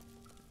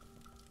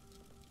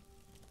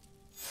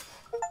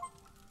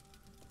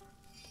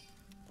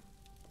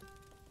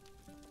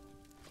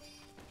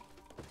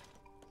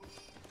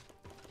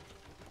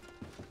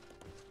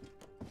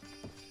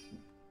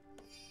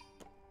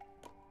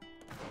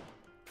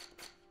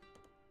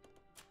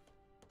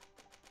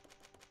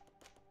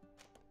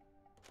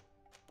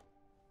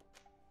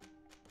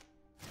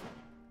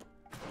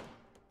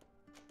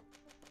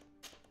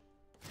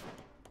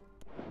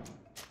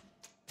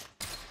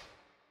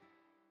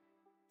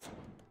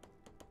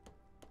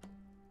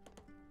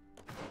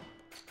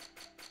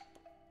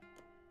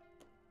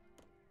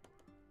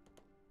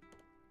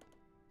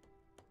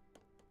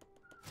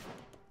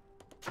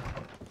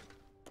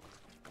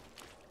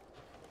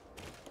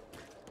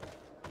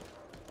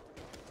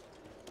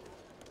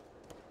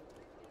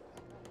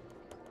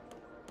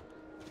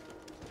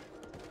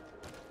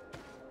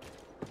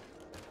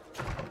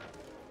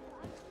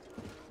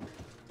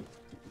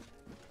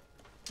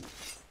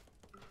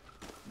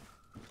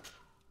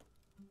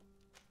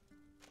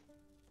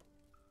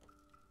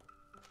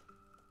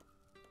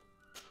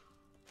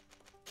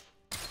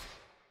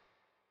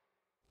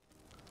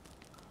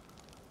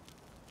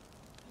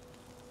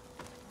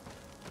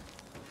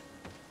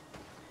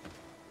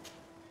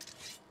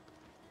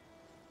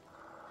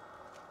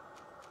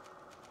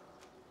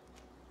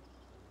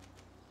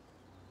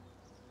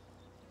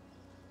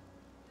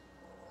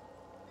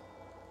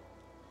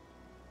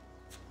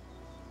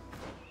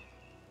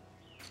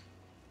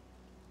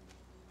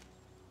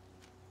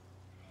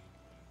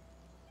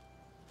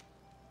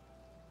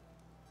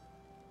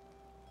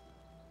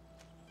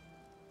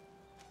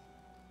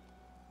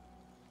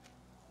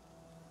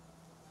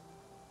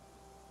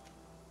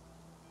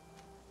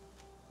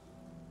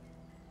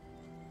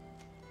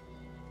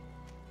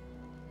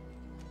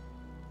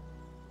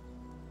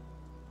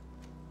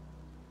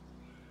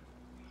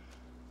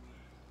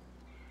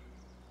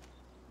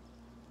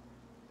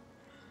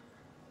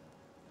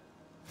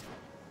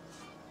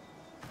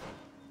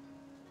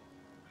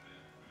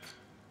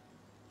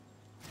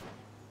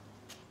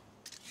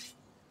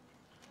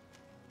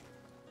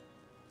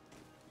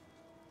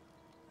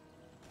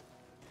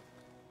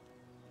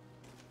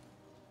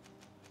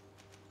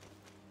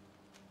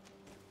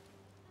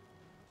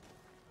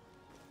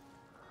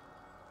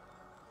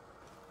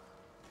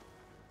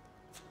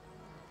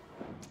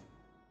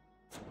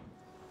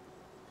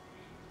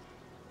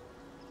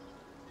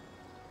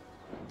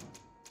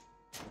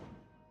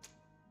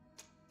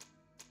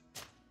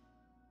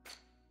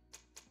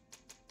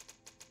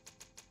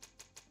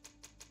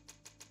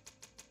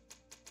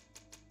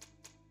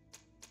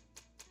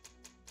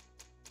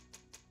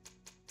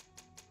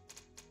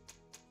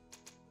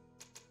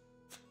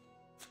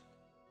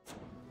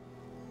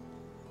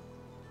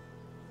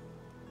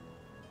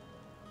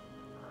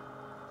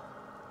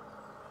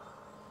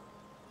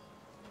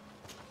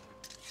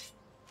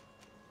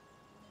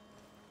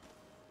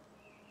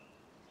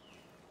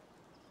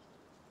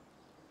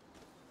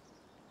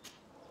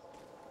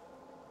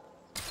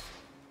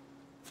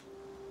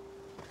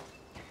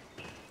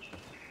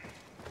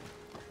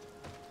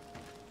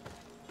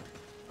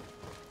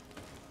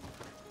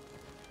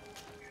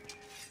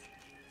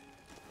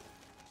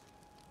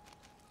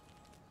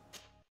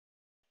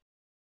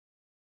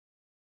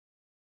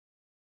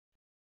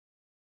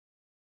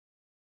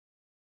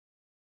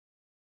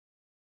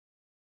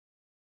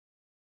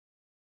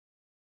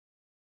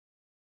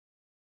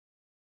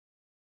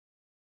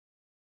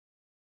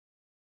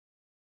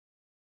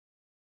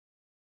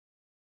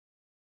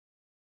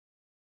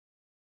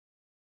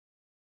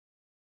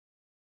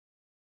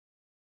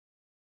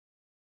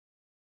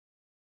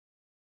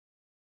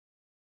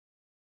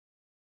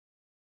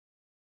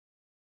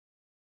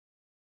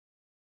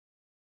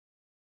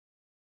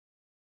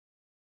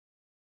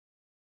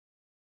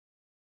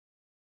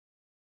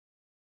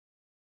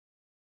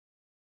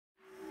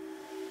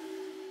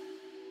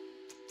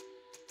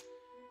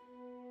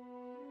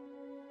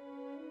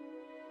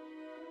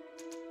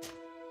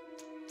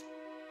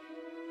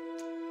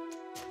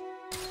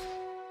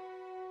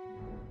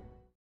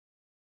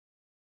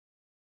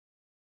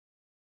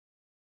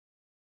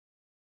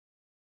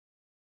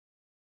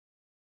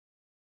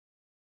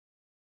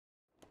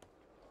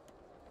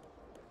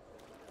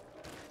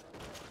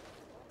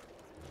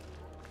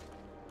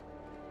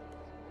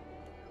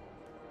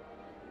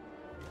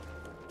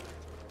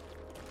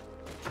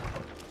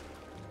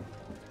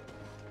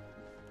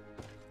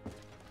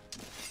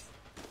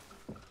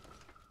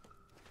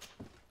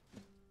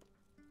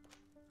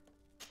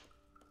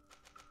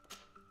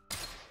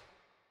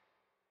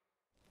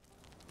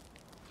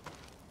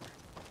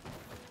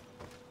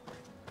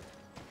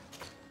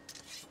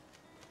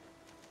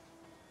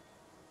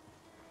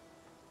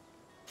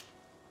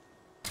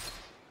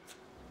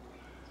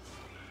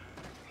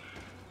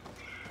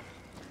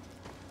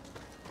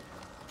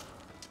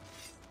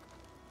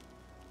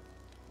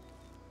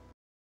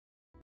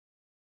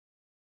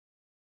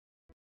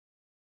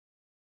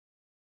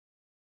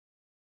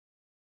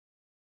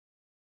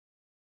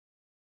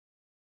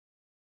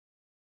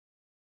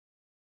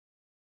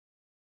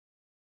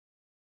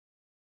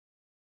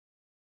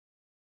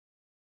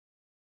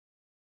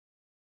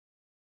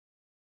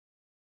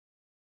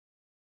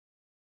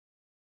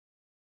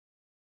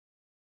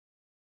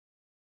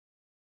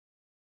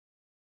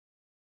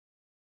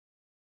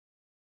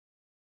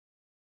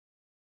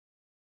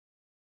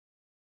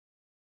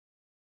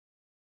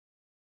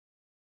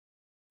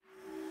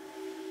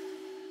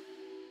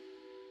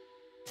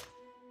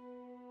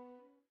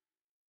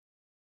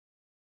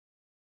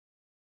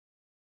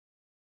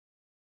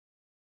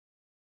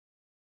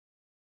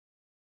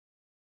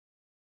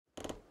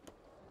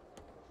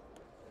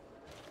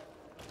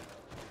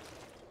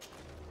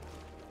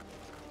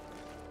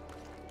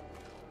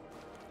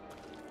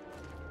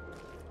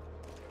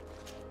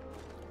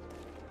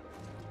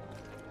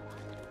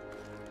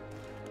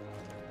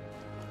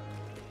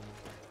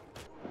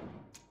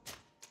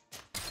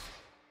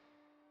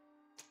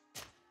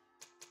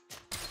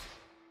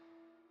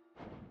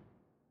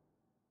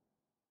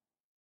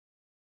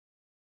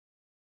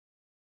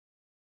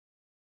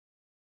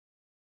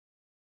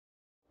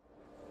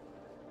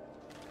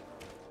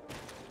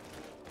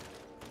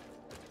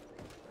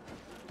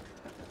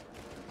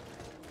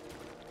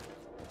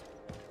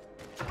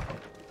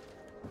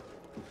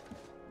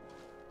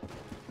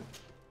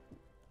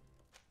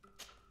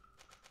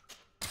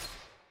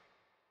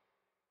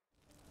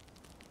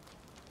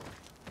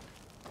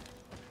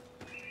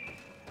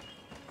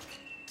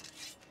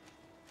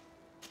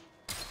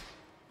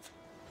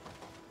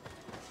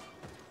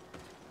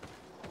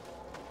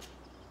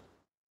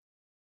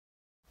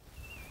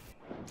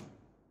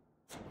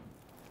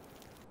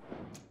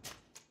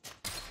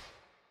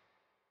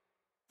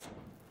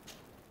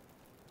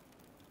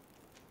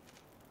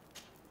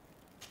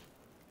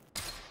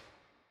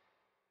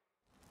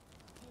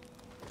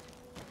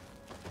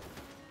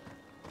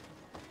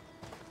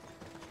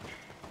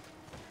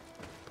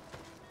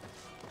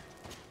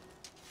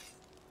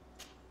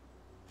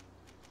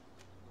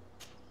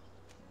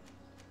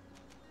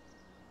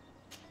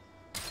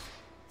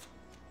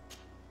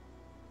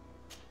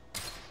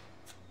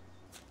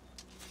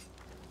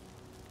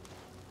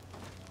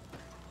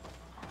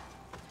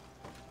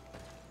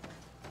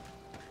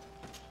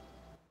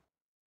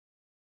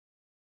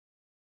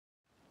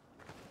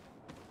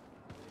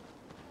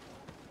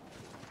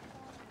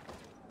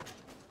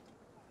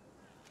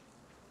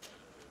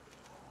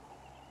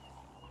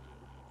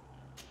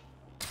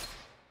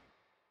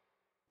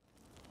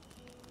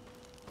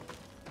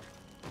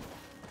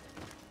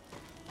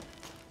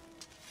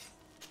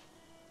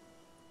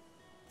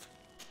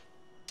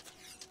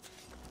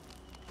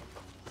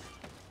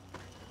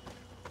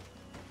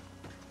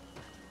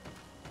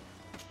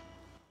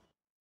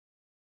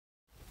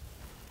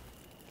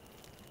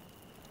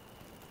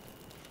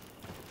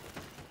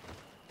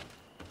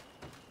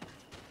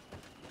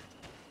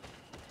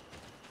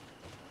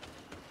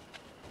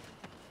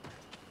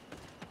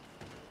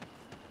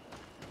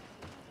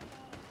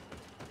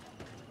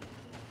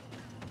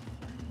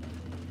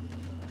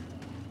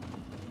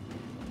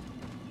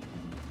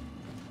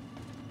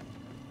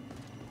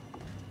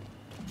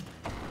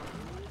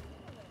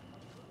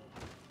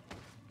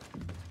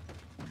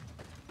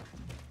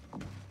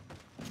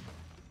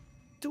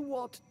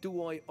 what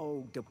do I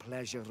owe the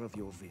pleasure of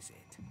your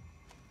visit?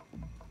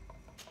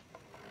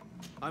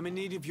 I'm in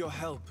need of your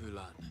help,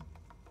 Ulan.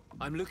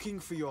 I'm looking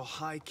for your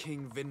High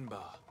King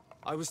Vinbar.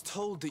 I was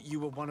told that you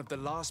were one of the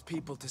last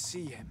people to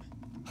see him.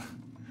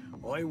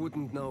 I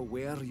wouldn't know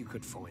where you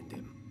could find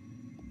him.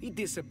 He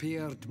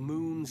disappeared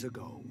moons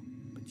ago,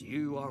 but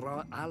you are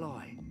our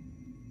ally,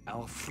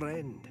 our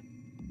friend.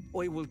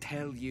 I will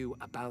tell you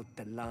about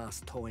the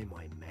last time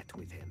I met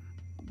with him.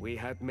 We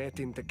had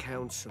met in the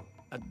council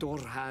at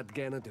Dorhad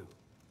Genadu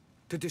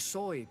to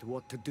decide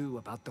what to do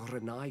about the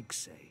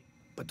Renaigse,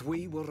 but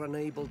we were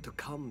unable to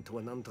come to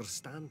an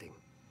understanding.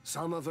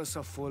 Some of us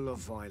are full of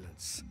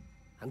violence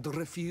and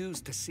refuse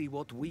to see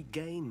what we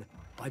gain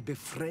by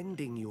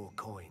befriending your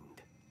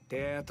kind.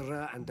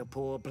 Deirdre and the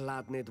poor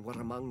Bladnid were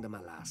among them,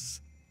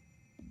 alas,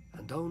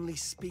 and only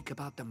speak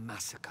about the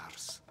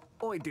massacres.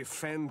 I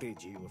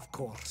defended you, of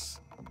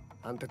course,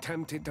 and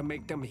attempted to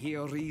make them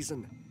hear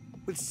reason,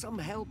 with some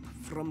help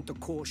from the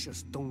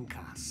cautious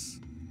Dunkas.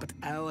 But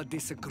our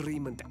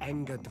disagreement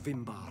angered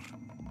Vinbar.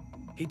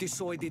 He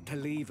decided to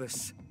leave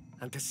us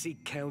and to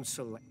seek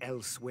counsel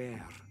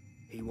elsewhere.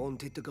 He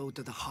wanted to go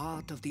to the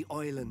heart of the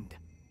island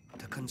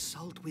to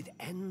consult with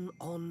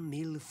on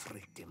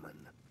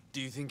Milfrictiman.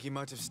 Do you think he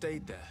might have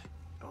stayed there?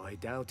 I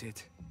doubt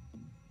it.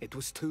 It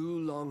was too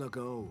long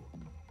ago.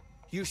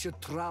 You should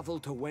travel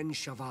to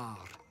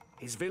Wenshavar,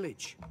 his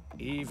village.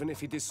 Even if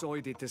he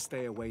decided to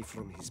stay away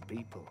from his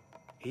people,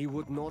 he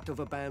would not have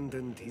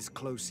abandoned his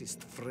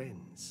closest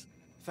friends.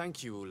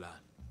 Thank you,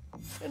 Ulan.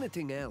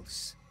 Anything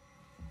else?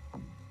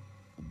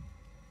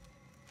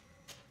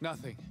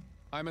 Nothing.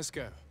 I must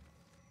go.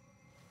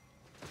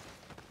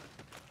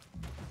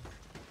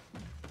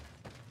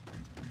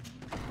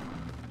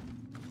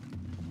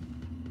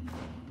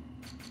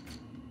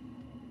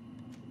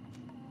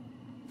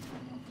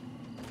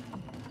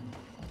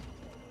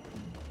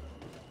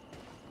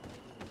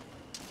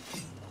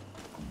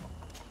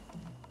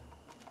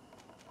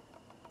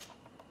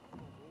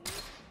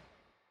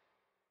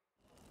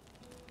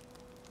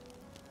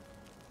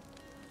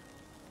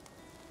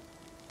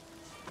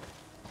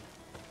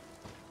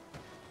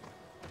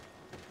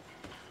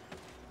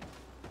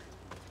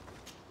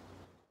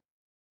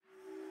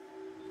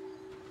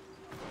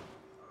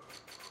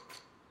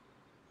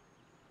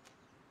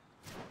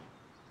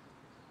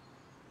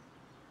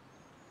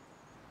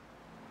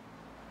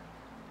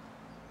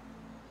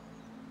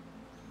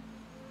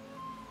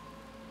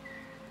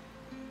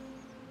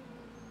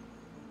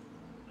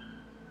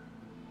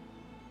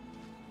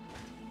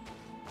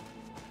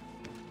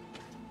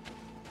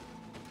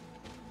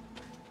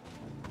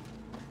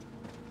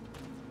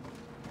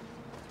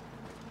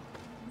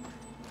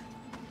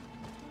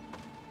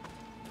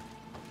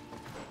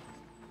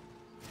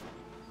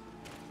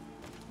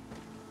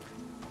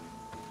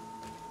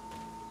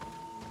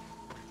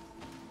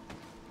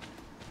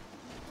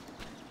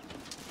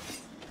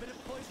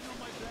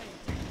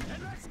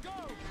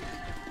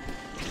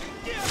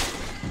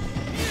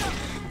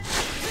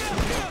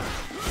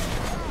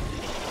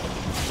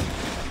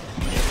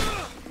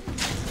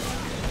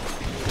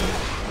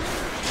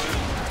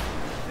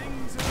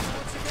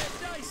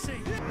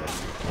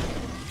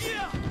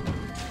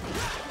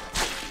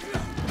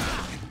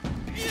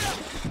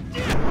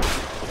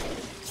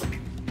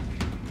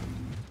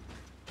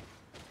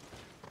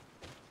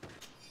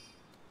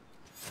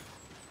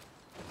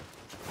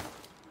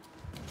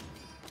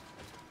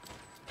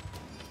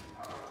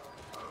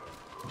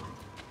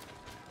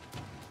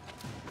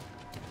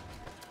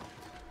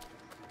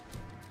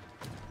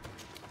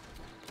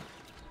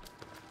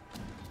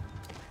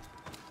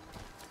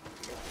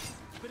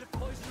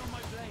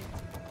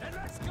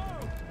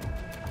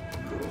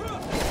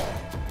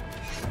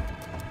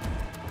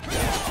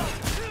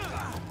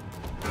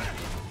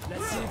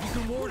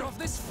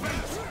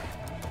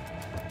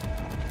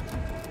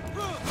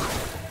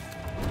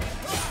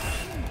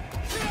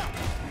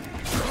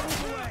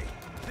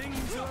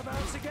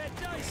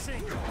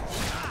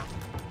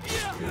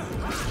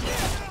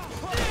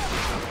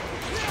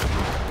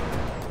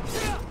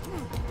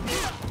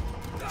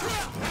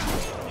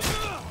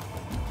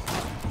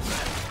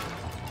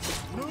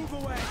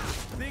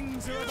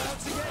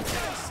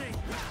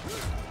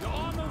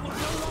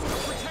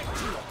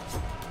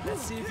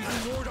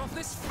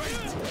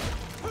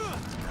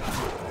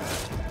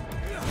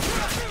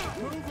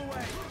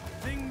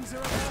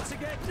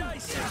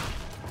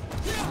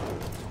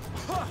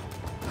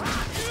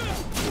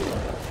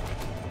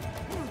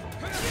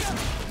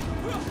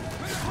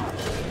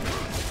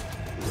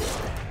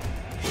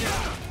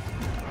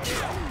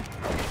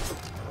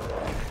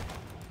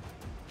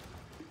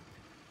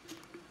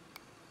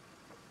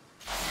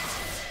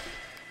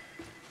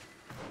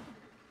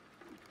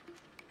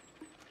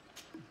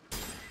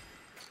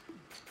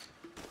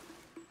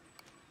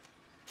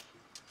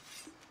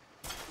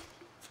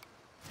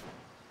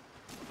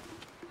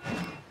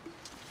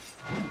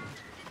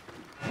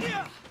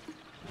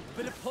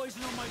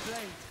 Poison on my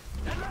blade.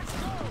 Then let's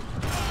go!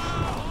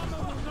 Armor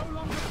will no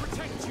longer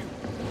protect you.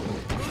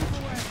 Move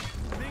away.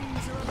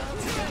 Things are about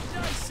to get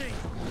dicey.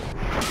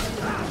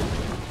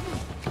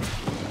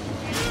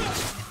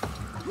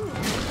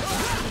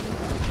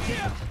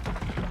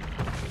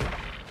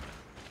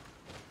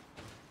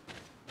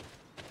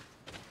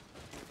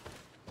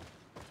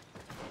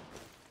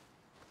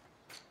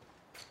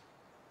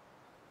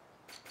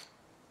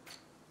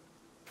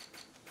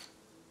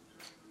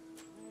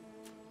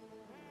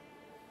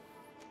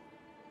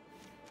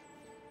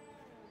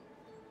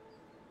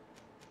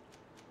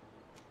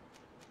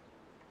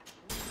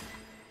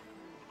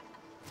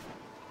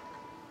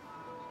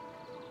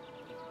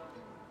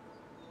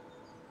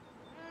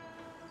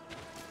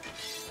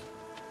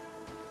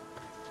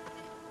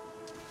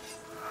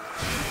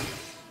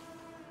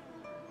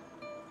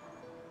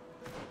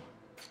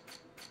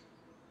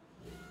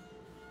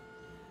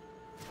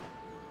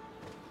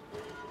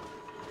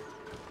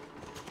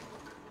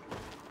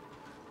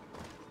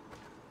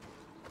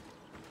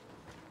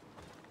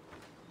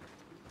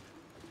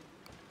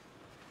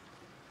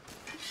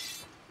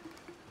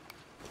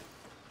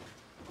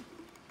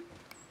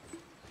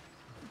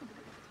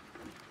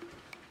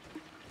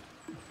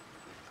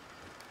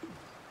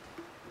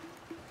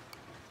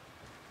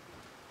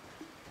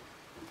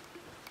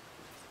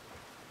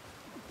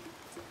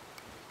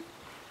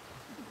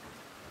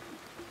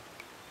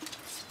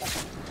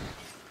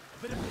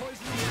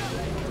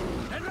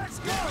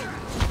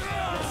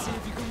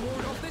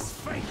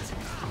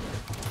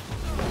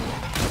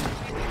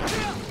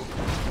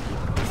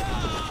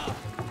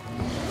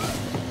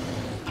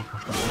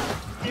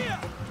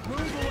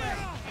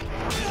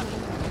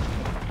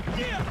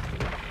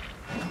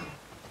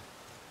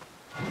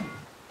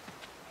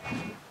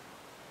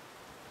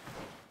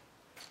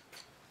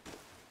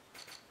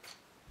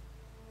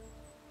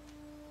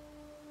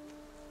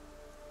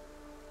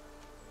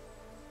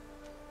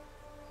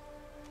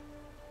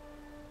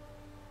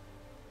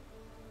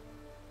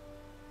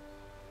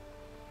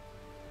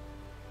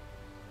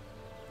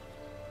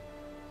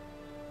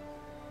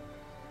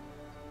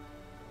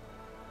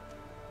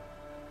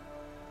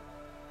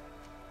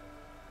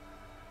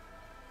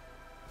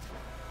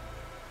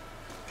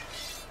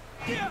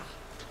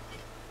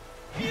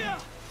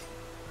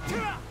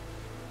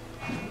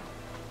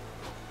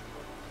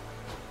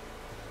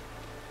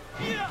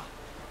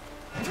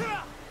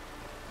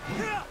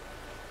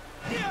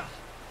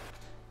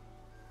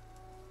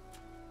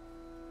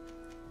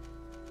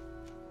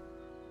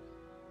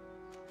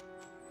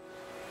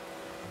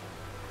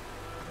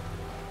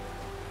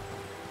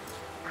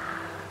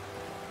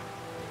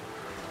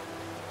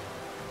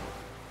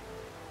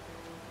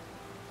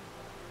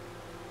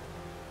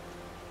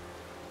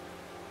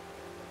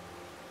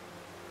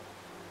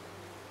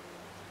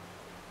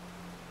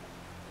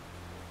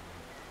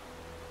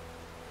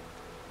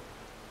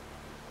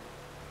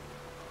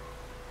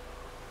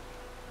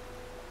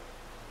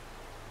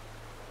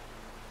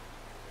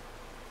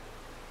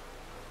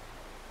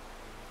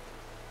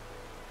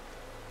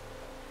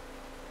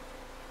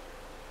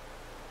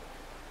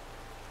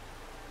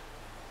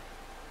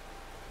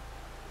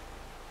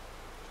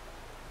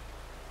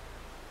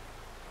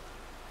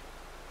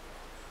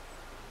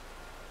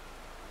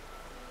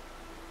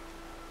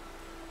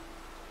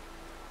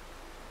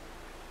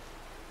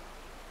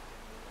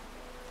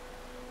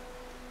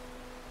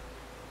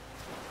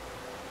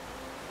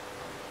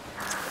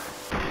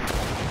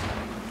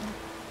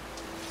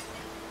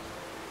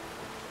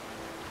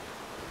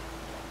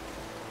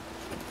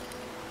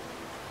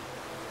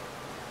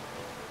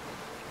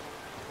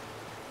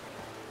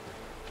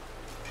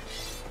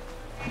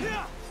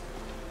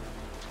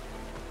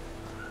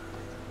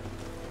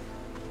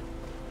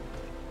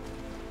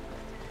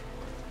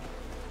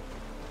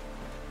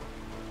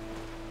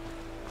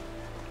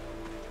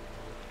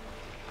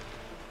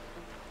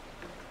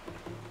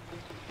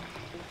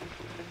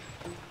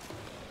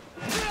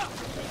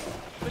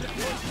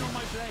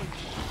 blade.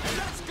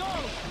 Let's go!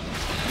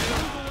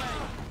 Move away!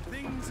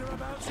 Things are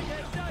about to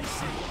get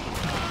dicey!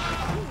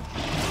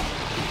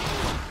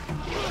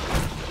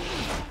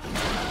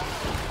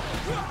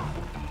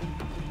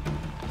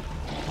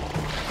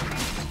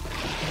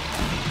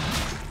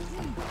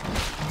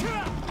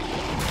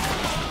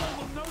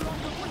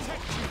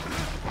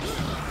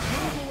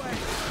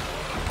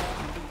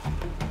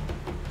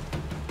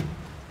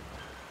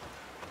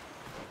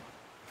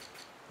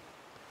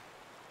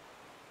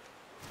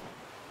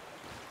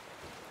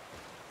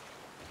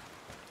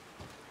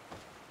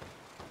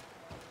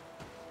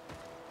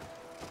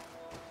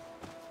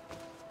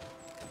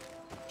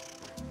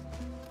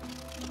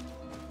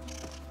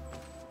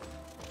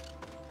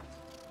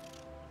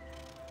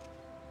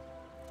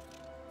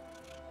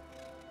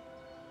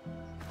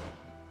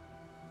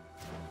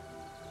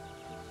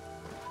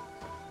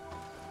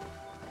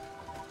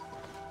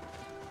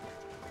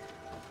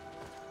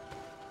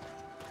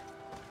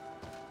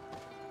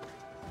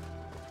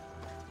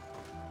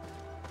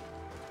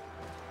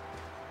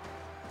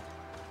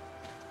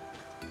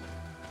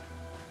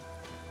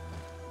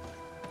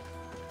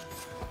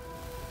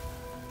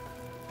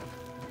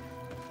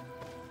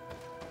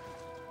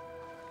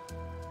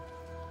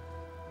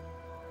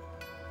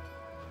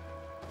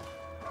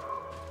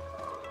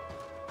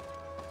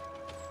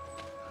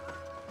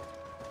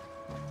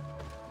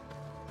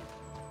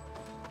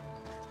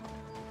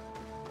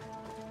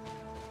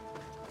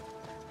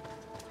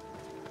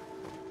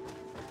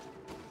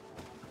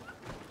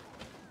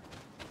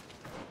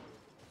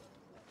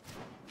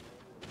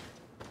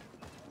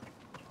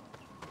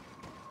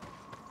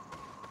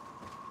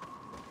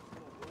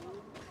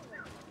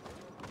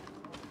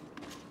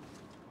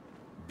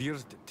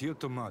 Bird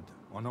Tirtomad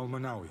on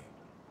Almanawi.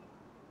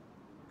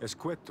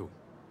 Esqueto.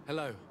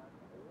 Hello.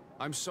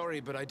 I'm sorry,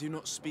 but I do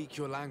not speak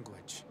your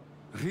language.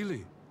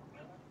 Really?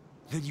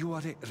 Then you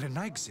are a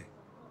Renaigse.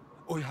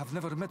 I have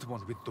never met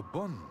one with the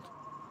bond.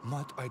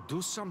 Might I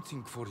do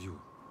something for you?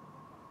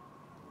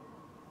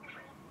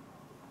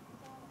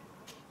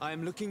 I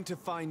am looking to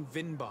find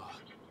Vinbar,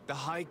 the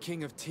High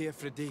King of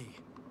Tirfredi,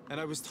 and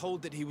I was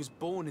told that he was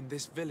born in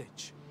this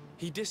village.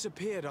 He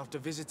disappeared after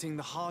visiting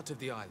the heart of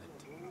the island,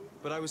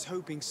 but I was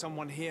hoping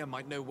someone here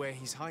might know where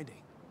he's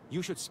hiding.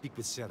 You should speak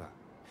with Sarah.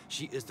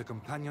 She is the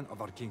companion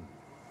of our king.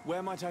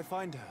 Where might I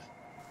find her?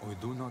 I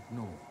do not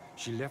know.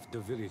 She left the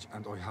village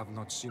and I have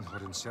not seen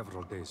her in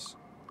several days.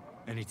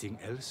 Anything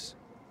else?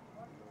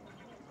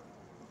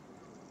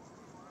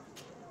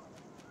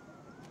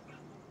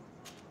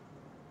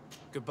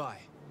 Goodbye.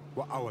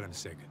 Wa awalan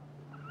seg.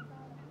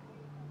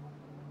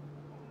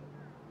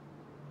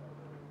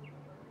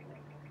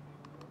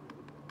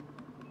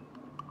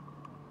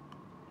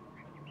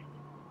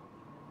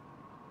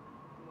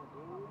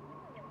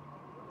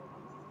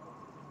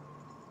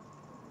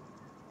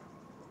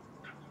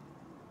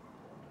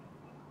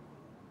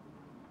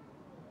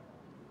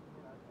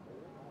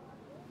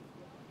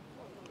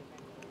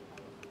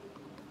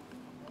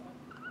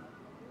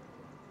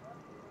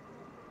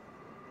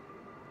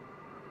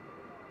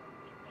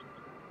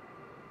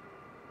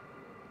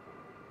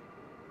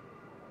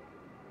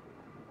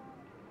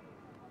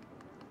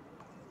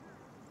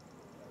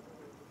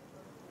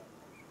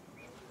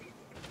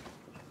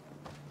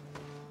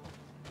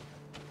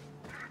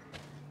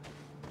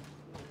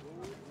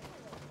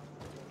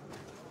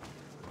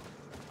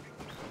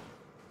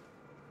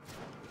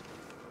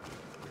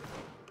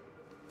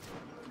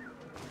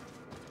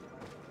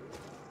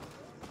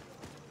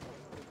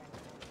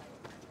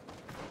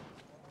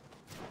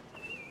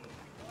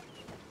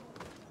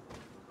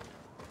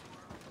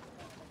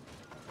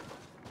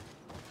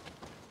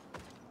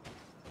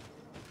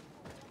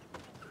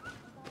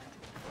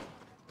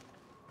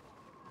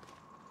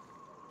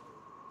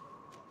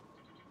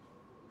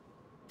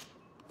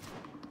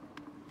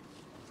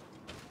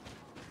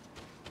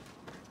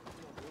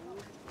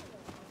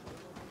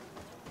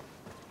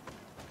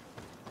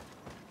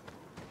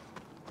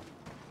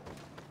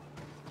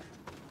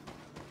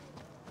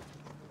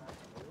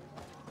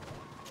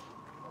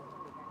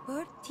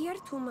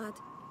 Tirtumad,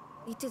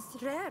 it is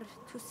rare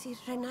to see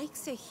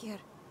Renaigse here.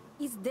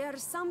 Is there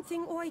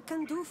something I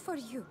can do for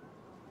you?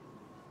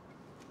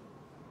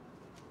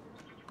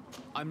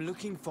 I'm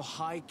looking for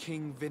High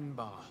King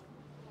Vinbar.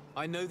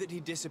 I know that he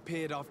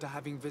disappeared after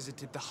having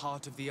visited the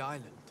heart of the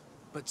island.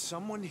 But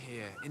someone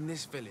here in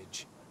this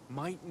village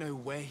might know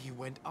where he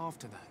went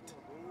after that.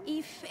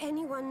 If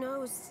anyone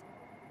knows,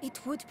 it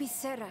would be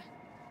Sarah.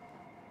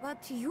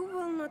 But you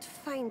will not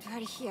find her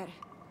here.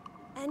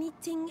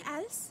 Anything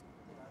else?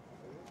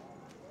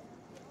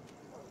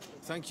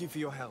 Thank you for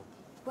your help.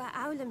 Wa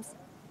Aulams.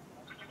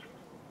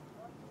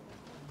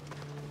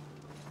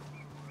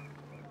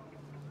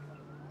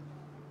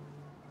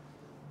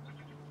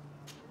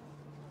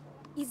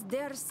 Is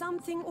there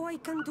something I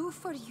can do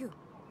for you?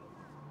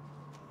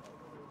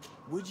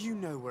 Would you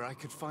know where I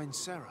could find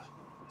Sarah?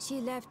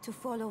 She left to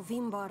follow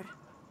Vinbar.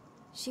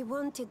 She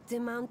wanted the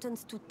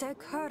mountains to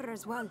take her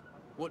as well.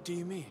 What do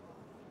you mean?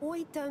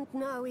 I don't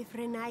know if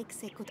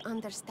Renaigse could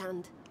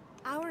understand.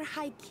 Our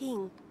High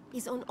King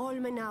is on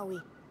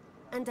Almanawi.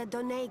 and a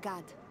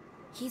Donegad.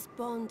 His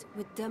bond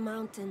with the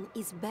mountain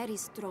is very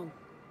strong.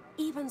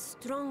 Even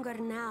stronger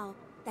now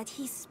that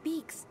he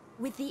speaks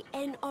with the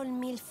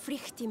En-Olmil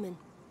Frichtimen.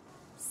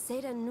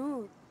 Sarah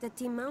knew that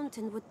the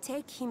mountain would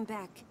take him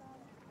back,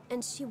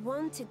 and she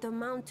wanted the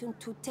mountain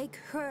to take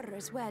her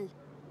as well.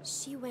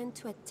 She went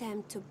to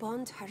attempt to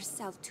bond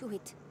herself to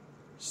it.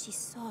 She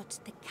sought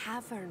the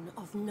Cavern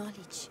of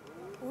Knowledge.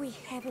 We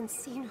haven't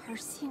seen her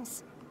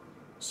since.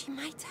 She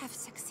might have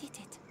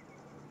succeeded.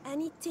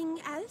 Anything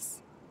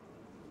else?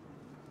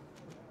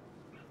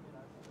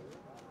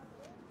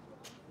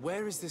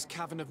 Where is this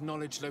Cavern of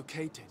Knowledge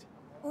located?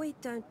 We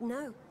don't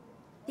know.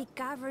 The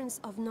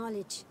Caverns of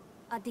Knowledge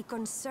are the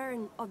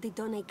concern of the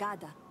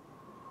Donegada.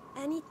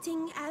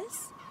 Anything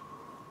else?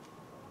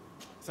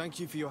 Thank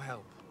you for your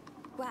help.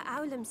 Wa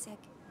Aulemsek.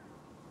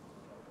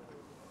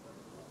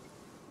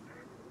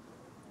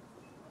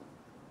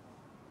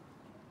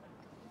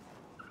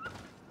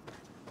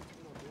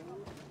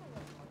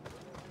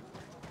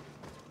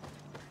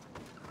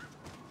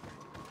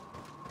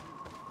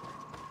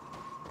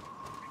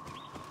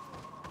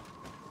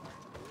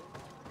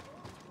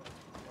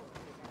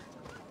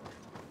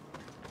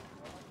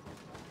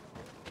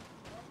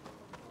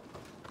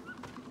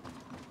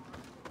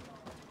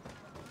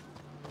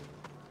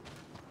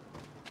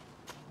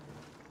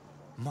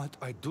 Might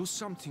I do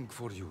something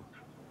for you?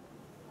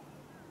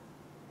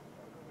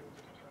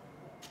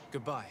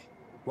 Goodbye.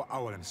 Wa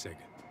Aulemseg.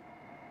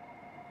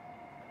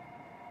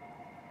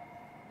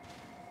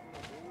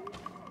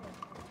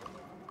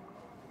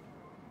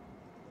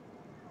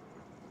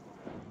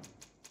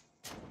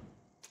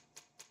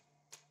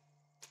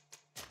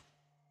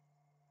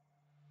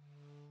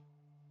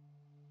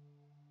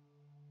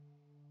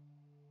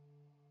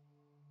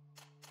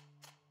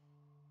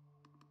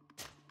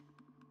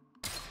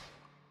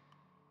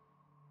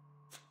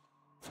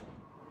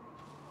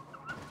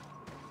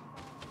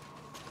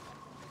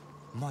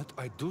 Might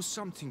I do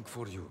something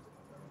for you?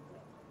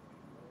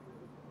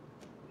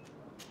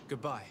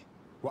 Goodbye.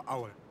 Wa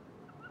Aul.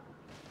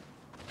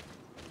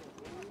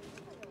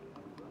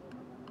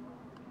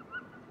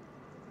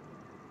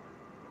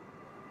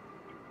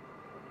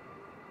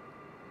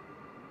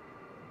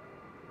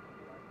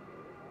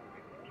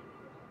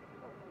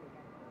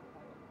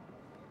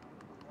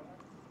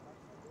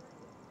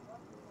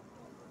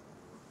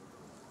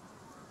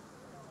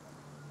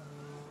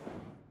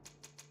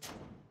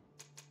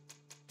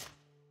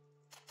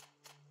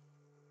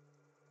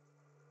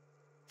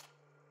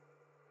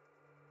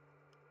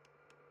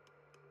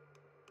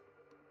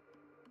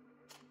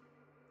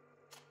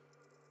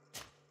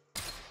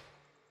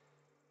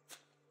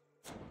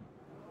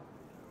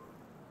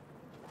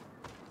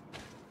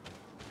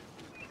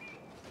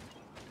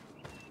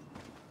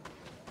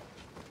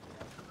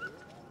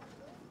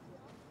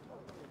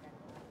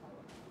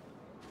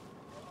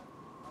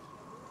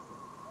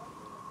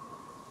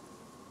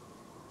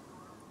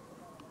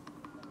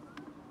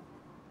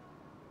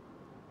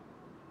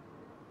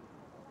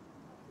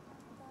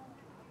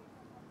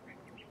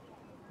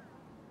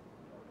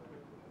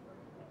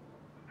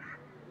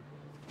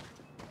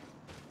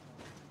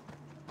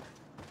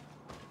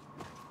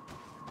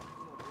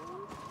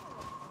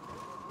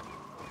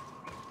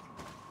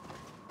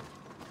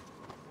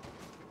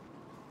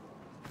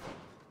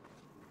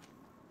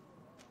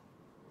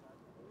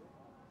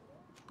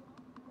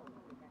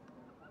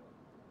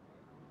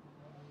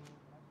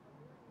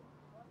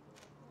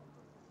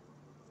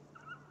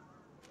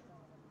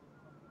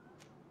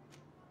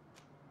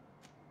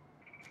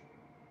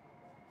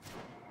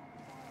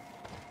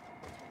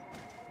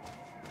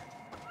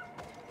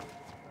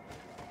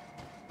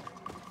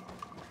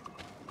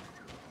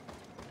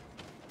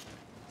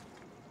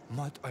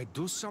 Might I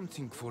do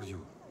something for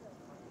you?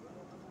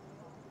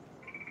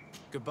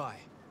 Goodbye.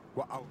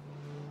 Wa Aul.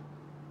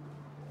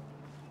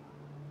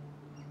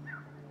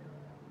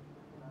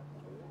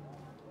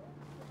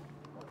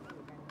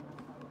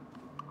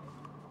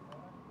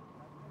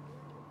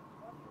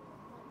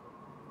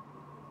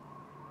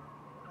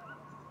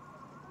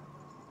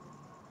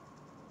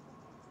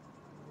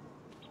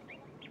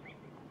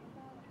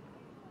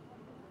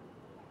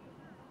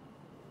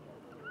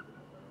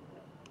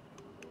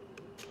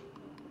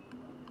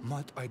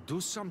 Might I do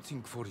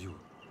something for you?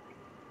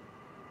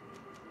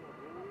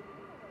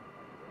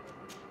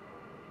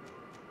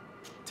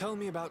 Tell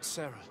me about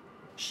Sarah.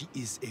 She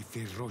is a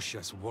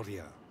ferocious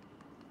warrior.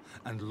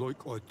 And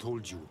like I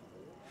told you,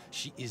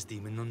 she is the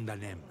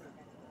Menundanem,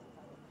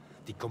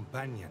 the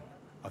companion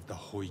of the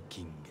High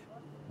King.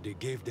 They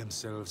gave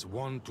themselves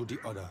one to the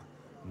other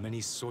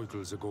many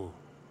cycles ago.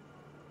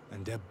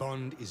 And their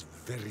bond is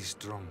very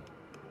strong.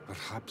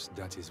 Perhaps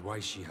that is why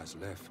she has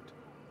left.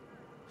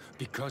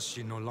 Because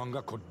she no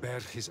longer could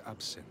bear his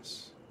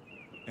absence.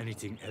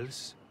 Anything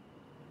else?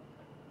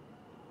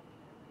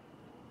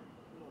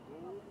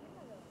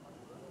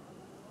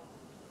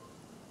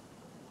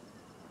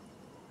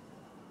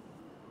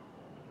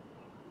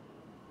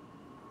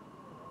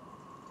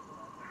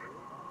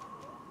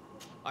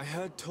 I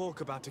heard talk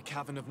about a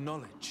Cavern of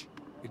Knowledge.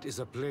 It is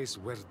a place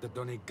where the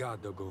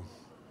Donegada go,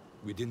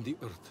 within the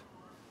earth.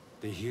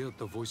 They hear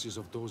the voices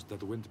of those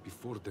that went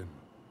before them,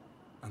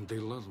 and they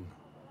learn.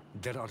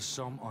 There are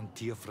some on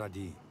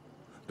Tiafradi.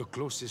 The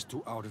closest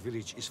to our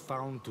village is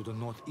found to the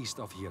northeast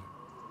of here,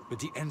 but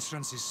the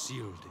entrance is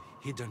sealed,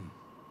 hidden.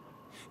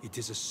 It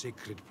is a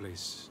sacred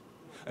place,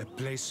 a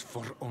place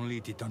for only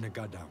the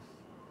Donegada.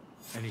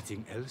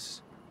 Anything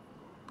else?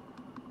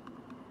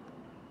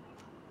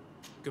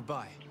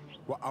 Goodbye.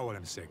 What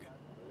Awalem Seg.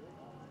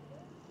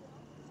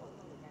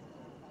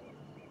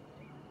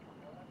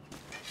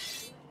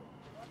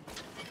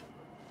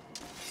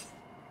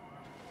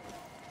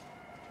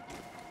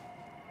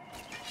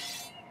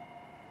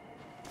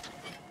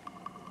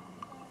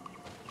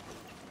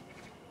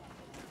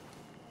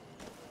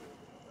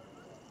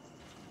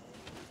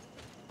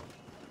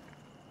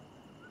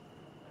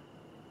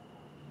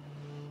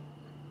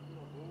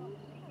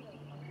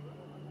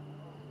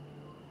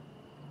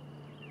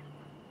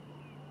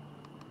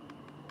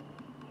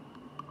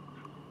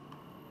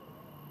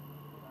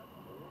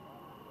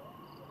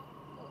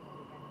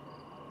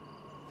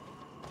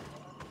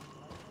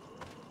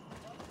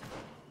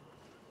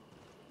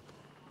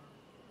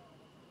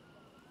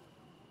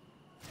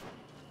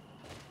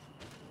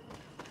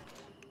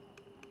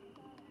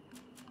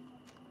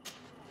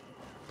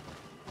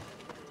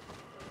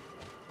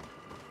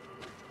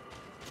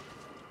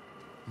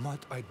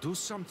 Might I do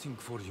something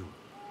for you?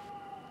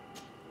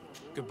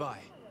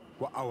 Goodbye.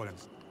 What Awalem?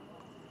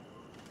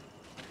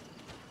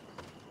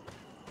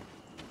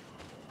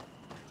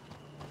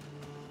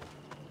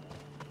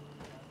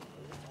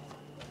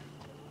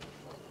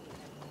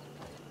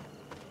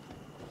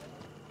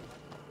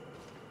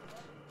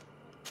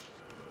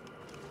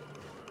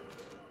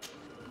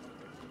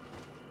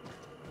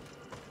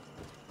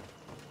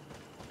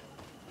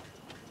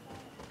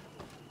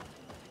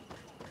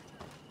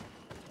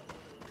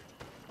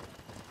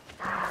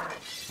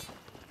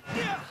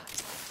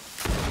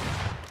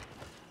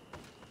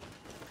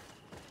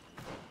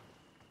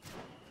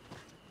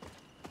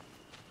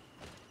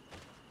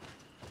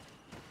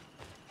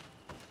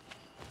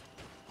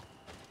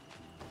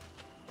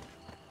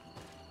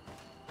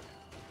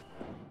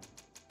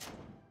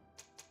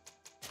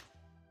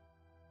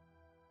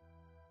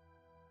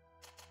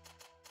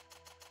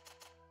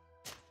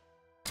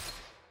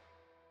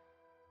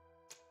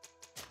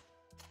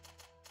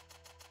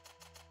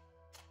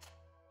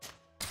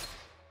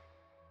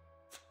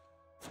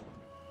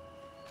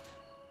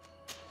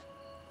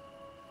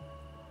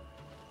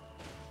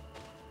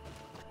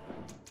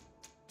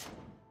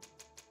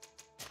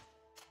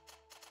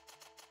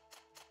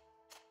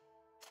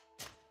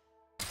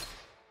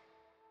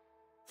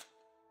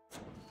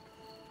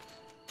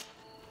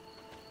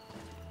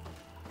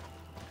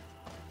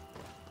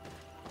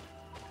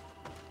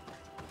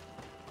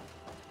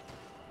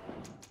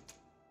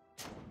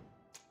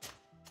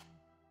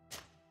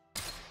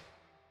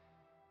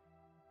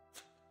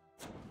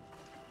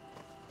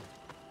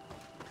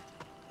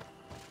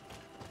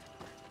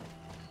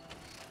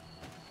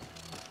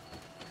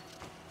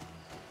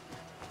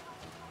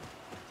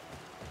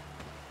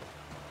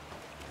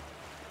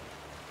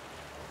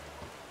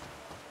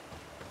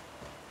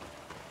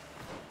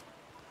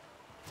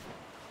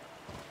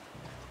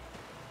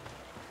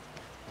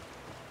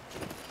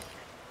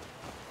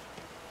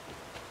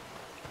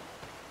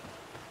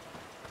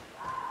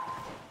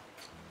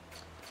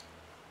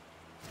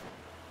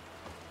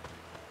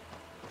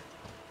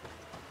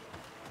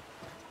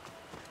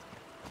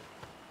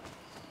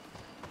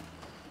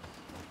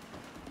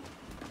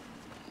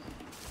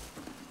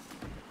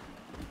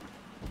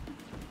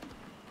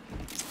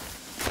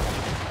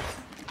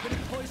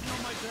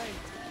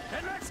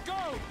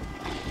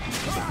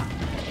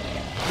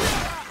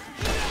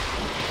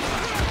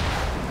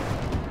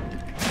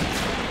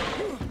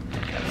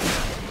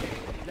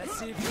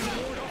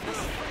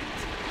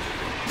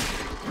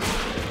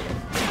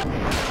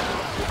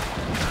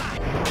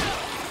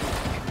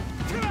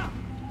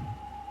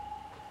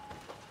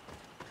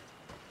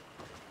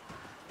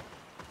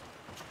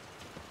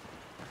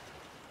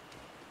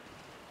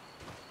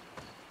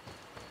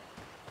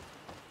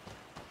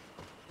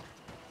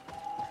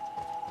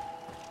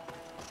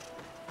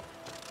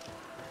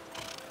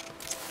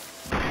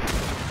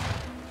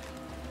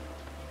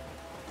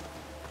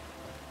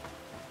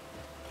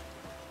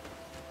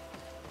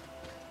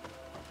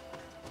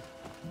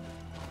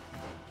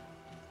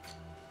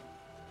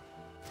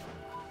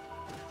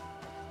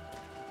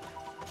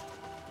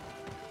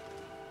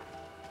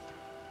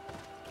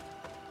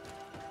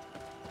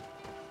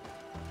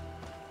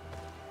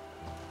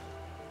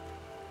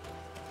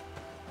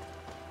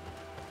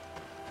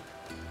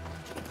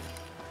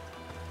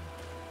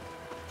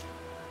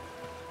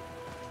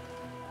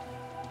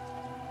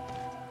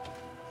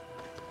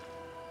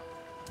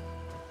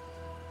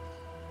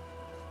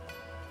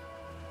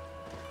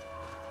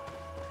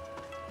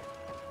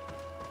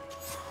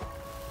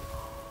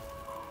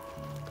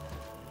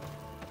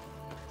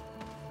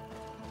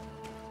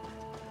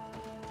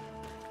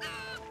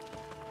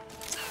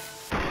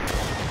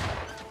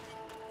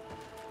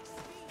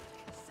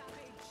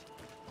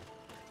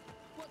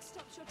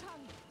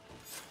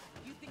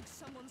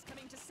 Someone's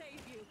coming to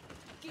save you.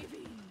 Give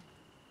in.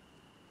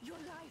 Your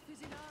life is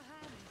in our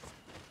hands.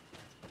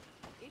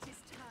 It is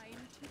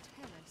time to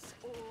tell us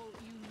all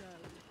you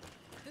know.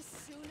 The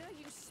sooner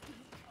you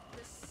speak,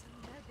 the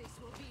sooner this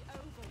will be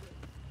over with.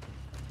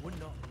 We're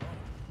not long.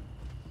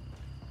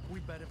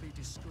 We'd better be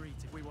discreet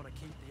if we want to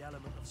keep the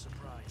element of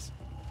surprise.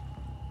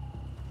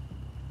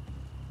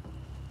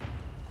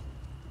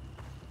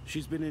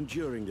 She's been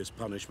enduring this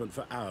punishment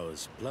for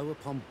hours, blow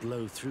upon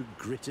blow through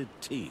gritted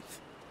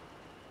teeth.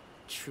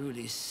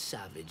 Truly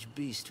savage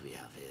beast we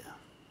have here.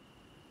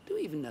 Do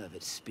we even know if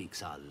it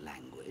speaks our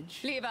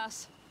language? Leave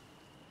us.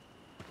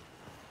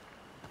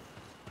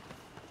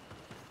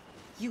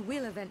 You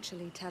will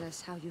eventually tell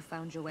us how you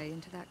found your way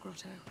into that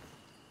grotto.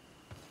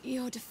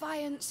 Your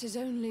defiance is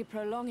only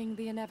prolonging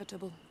the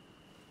inevitable.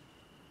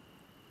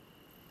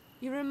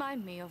 You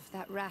remind me of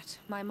that rat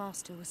my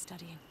master was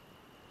studying.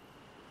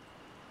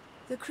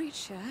 The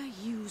creature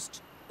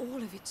used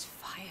all of its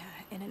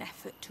fire in an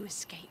effort to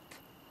escape.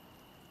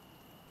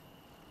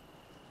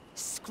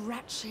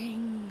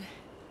 Scratching,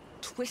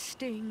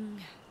 twisting,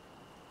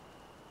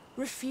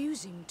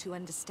 refusing to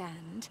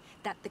understand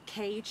that the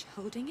cage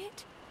holding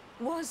it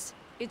was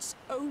its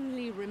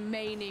only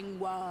remaining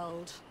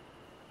world.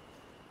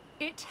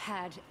 It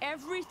had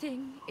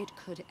everything it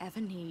could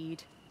ever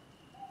need,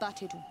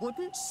 but it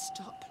wouldn't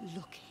stop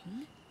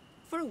looking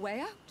for a way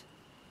out.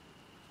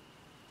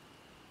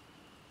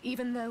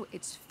 Even though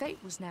its fate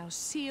was now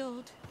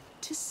sealed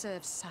to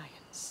serve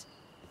science.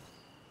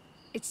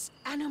 Its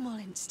animal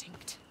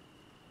instinct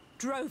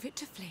drove it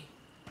to flee.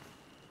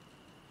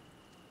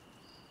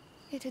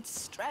 It had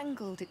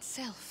strangled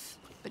itself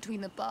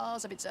between the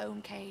bars of its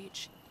own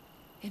cage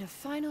in a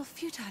final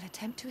futile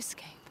attempt to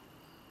escape.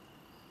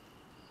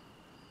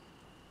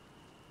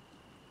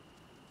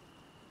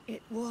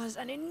 It was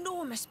an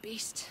enormous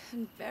beast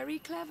and very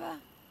clever.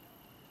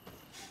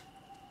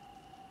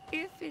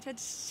 If it had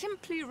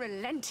simply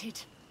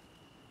relented,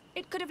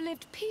 it could have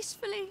lived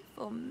peacefully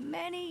for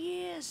many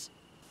years.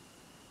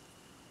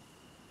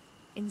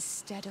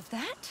 Instead of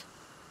that...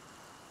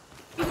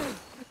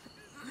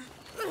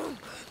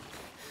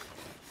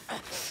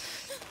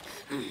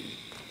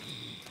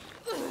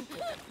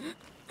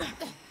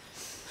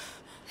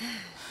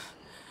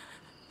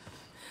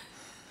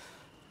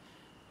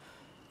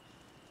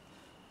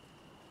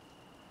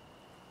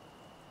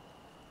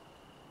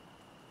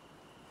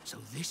 So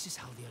this is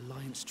how the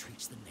Alliance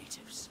treats the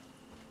natives.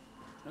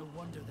 No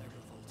wonder they're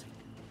revolting.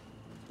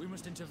 We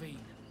must intervene.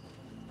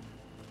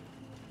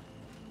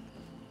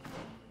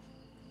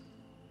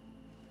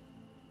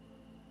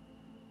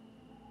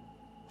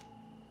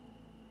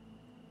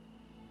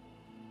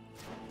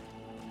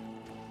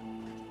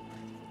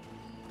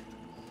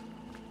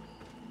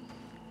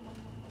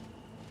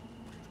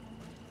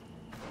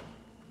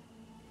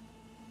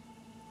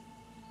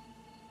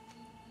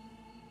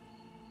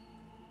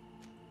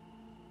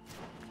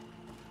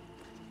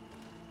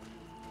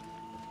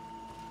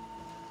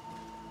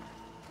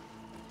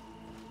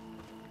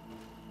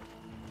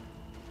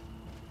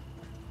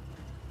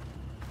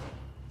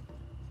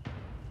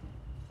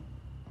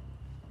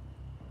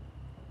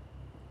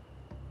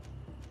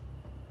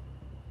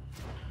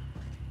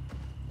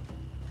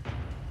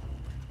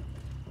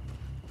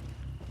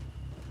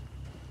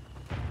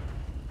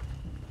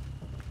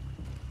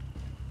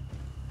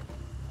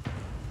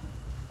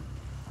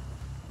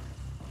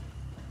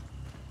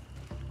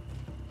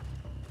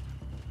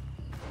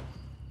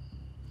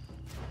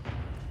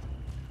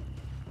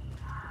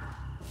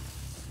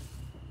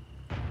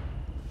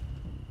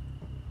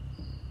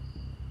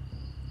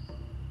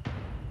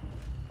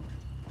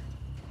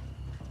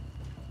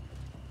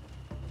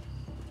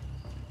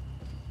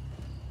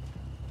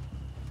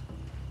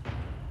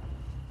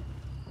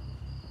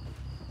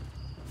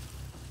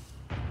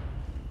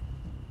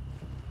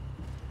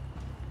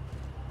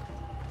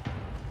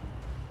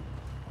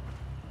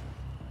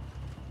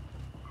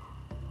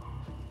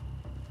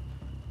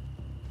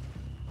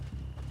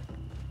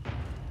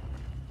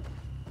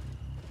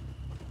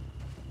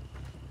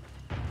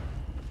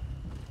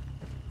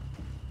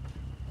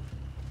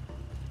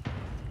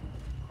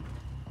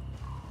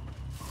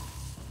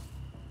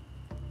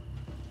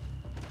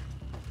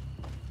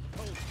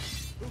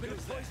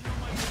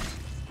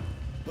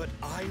 But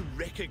I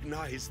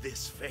recognize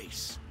this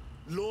face.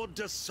 Lord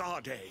de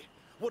Sardet.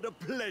 What a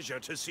pleasure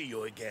to see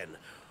you again.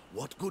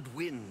 What good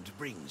wind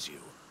brings you?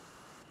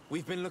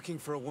 We've been looking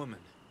for a woman.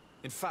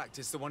 In fact,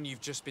 it's the one you've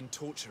just been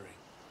torturing.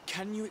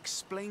 Can you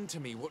explain to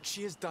me what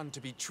she has done to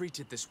be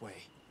treated this way?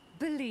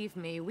 Believe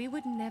me, we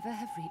would never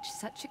have reached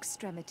such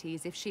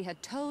extremities if she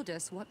had told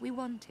us what we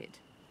wanted.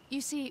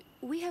 You see,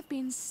 we have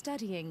been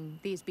studying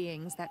these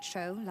beings that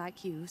show,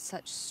 like you,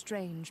 such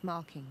strange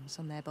markings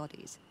on their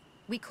bodies.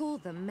 We call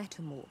them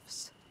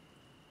metamorphs,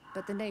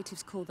 but the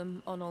natives call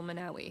them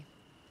Onol-Manawi.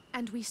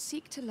 And we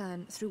seek to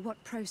learn through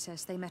what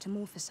process they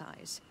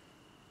metamorphosize.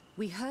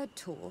 We heard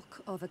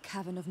talk of a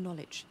cavern of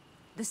knowledge.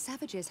 The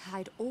savages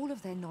hide all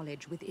of their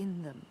knowledge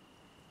within them.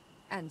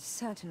 And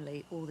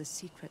certainly all the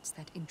secrets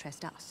that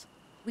interest us.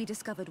 We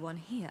discovered one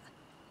here,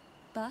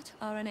 but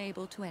are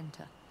unable to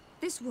enter.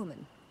 This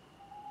woman,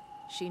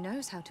 she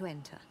knows how to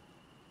enter.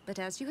 But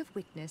as you have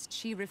witnessed,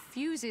 she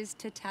refuses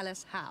to tell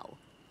us how.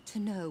 To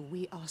know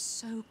we are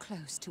so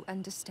close to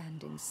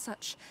understanding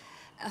such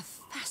a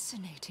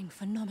fascinating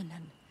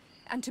phenomenon,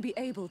 and to be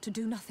able to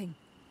do nothing.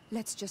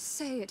 Let's just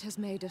say it has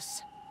made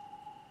us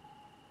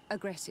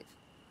aggressive.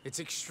 It's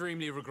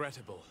extremely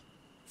regrettable.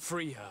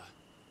 Free her.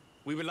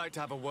 We would like to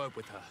have a word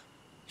with her.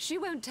 She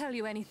won't tell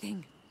you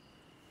anything.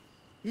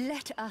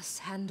 Let us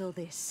handle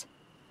this.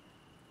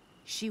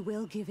 She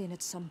will give in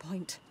at some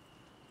point.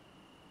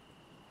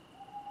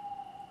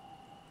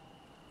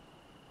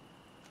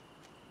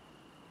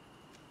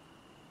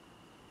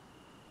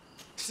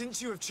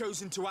 Since you have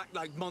chosen to act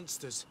like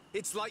monsters,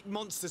 it's like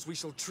monsters we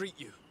shall treat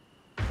you.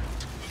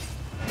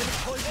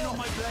 Poison on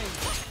my blade.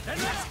 Then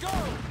let's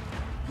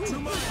go! To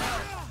my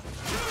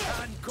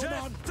and come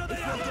on, to the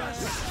others!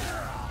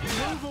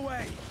 Move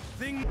away!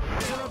 Things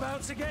are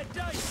about to get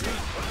dicey!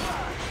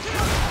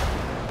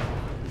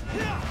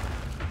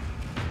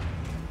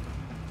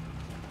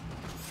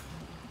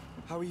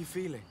 How are you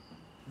feeling?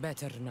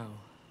 Better now.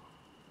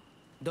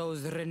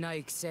 Those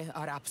Renaigse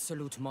are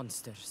absolute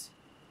monsters.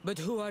 But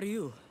who are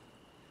you?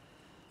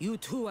 You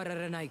too are a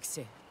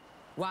Renaigse.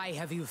 Why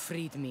have you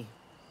freed me?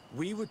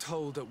 We were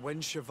told at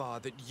Wen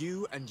Shavar that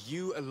you and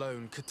you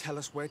alone could tell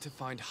us where to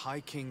find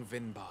High King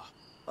Vinbar.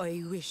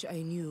 I wish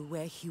I knew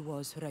where he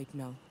was right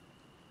now.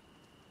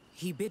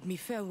 He bid me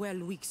farewell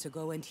weeks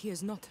ago and he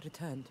has not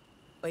returned.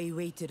 I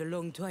waited a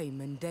long time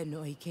and then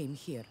I came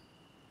here.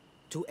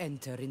 To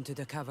enter into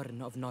the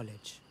Cavern of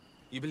Knowledge.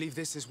 You believe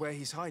this is where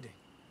he's hiding?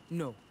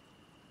 No.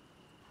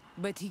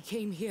 But he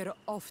came here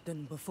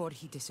often before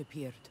he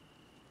disappeared.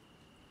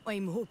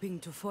 I'm hoping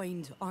to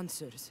find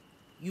answers.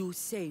 You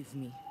saved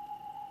me.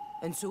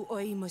 And so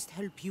I must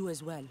help you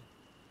as well.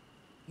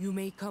 You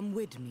may come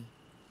with me.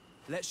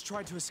 Let's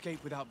try to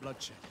escape without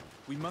bloodshed.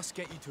 We must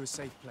get you to a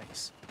safe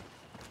place.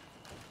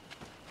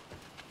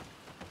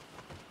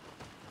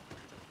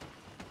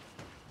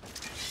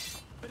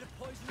 Bit of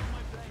poison on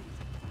my blade.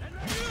 Then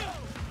let's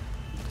go!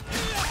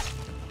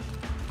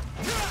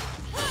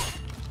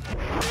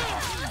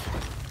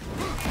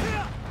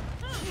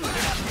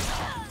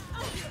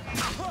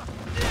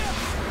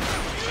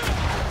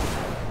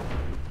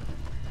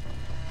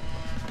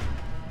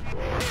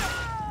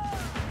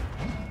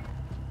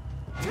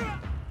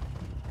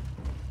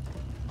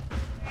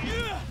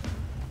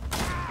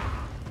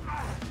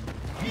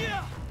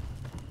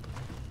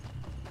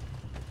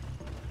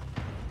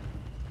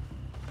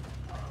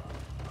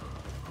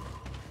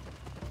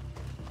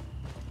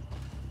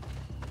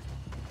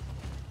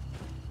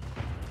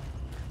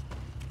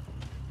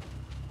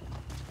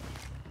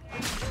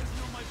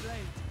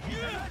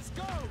 Let's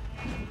go!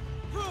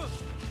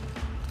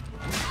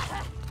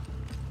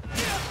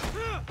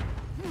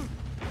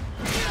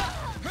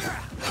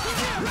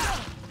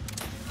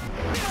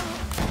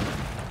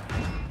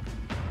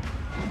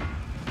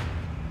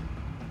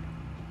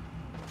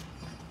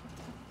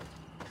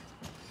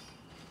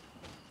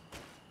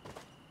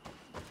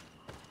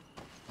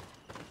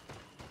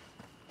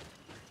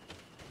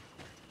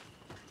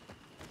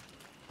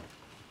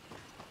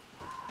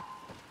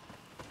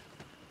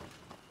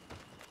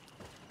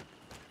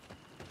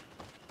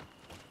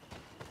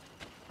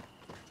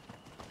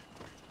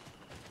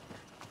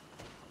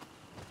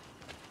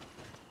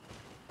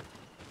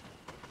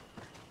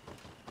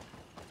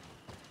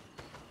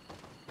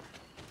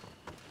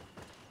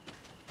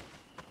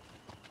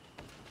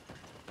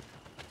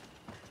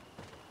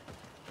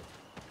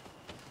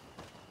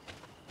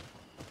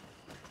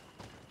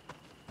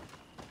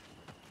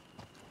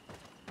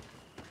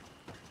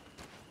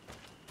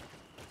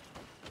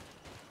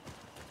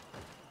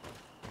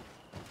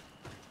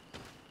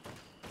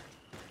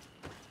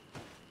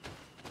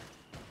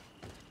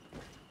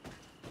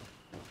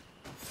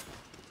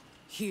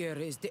 Here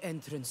is the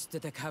entrance to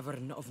the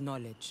Cavern of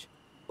Knowledge.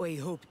 I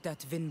hope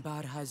that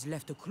Vinbar has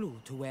left a clue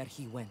to where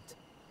he went.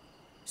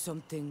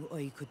 Something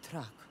I could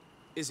track.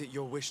 Is it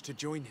your wish to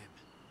join him?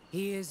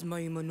 He is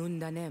my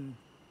Manundanem.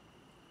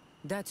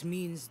 That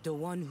means the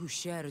one who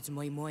shares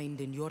my mind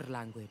in your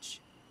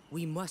language.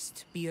 We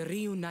must be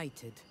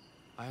reunited.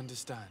 I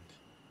understand.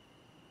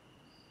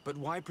 But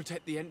why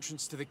protect the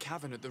entrance to the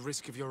cavern at the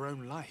risk of your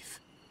own life?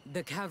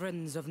 The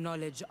Caverns of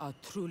Knowledge are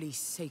truly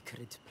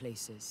sacred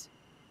places.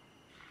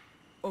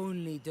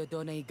 Only the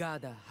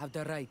Doneigada have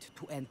the right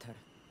to enter.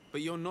 But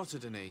you're not a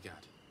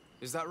Doneigad,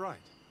 is that right?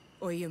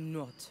 I am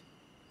not.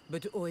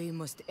 But I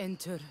must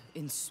enter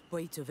in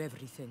spite of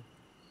everything.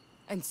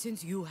 And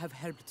since you have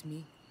helped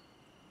me,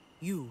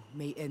 you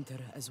may enter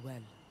as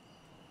well.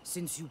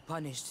 Since you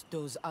punished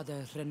those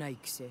other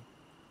Renaigse,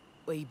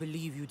 I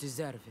believe you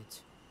deserve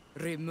it.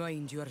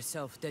 Remind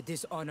yourself that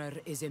this honor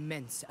is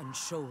immense and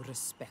show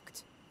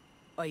respect.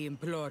 I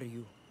implore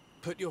you.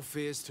 Put your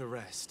fears to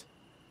rest.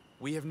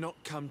 We have not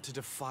come to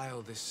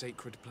defile this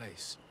sacred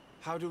place.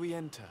 How do we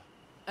enter?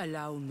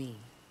 Allow me.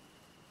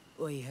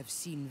 I have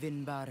seen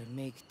Vinbar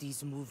make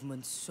these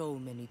movements so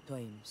many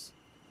times.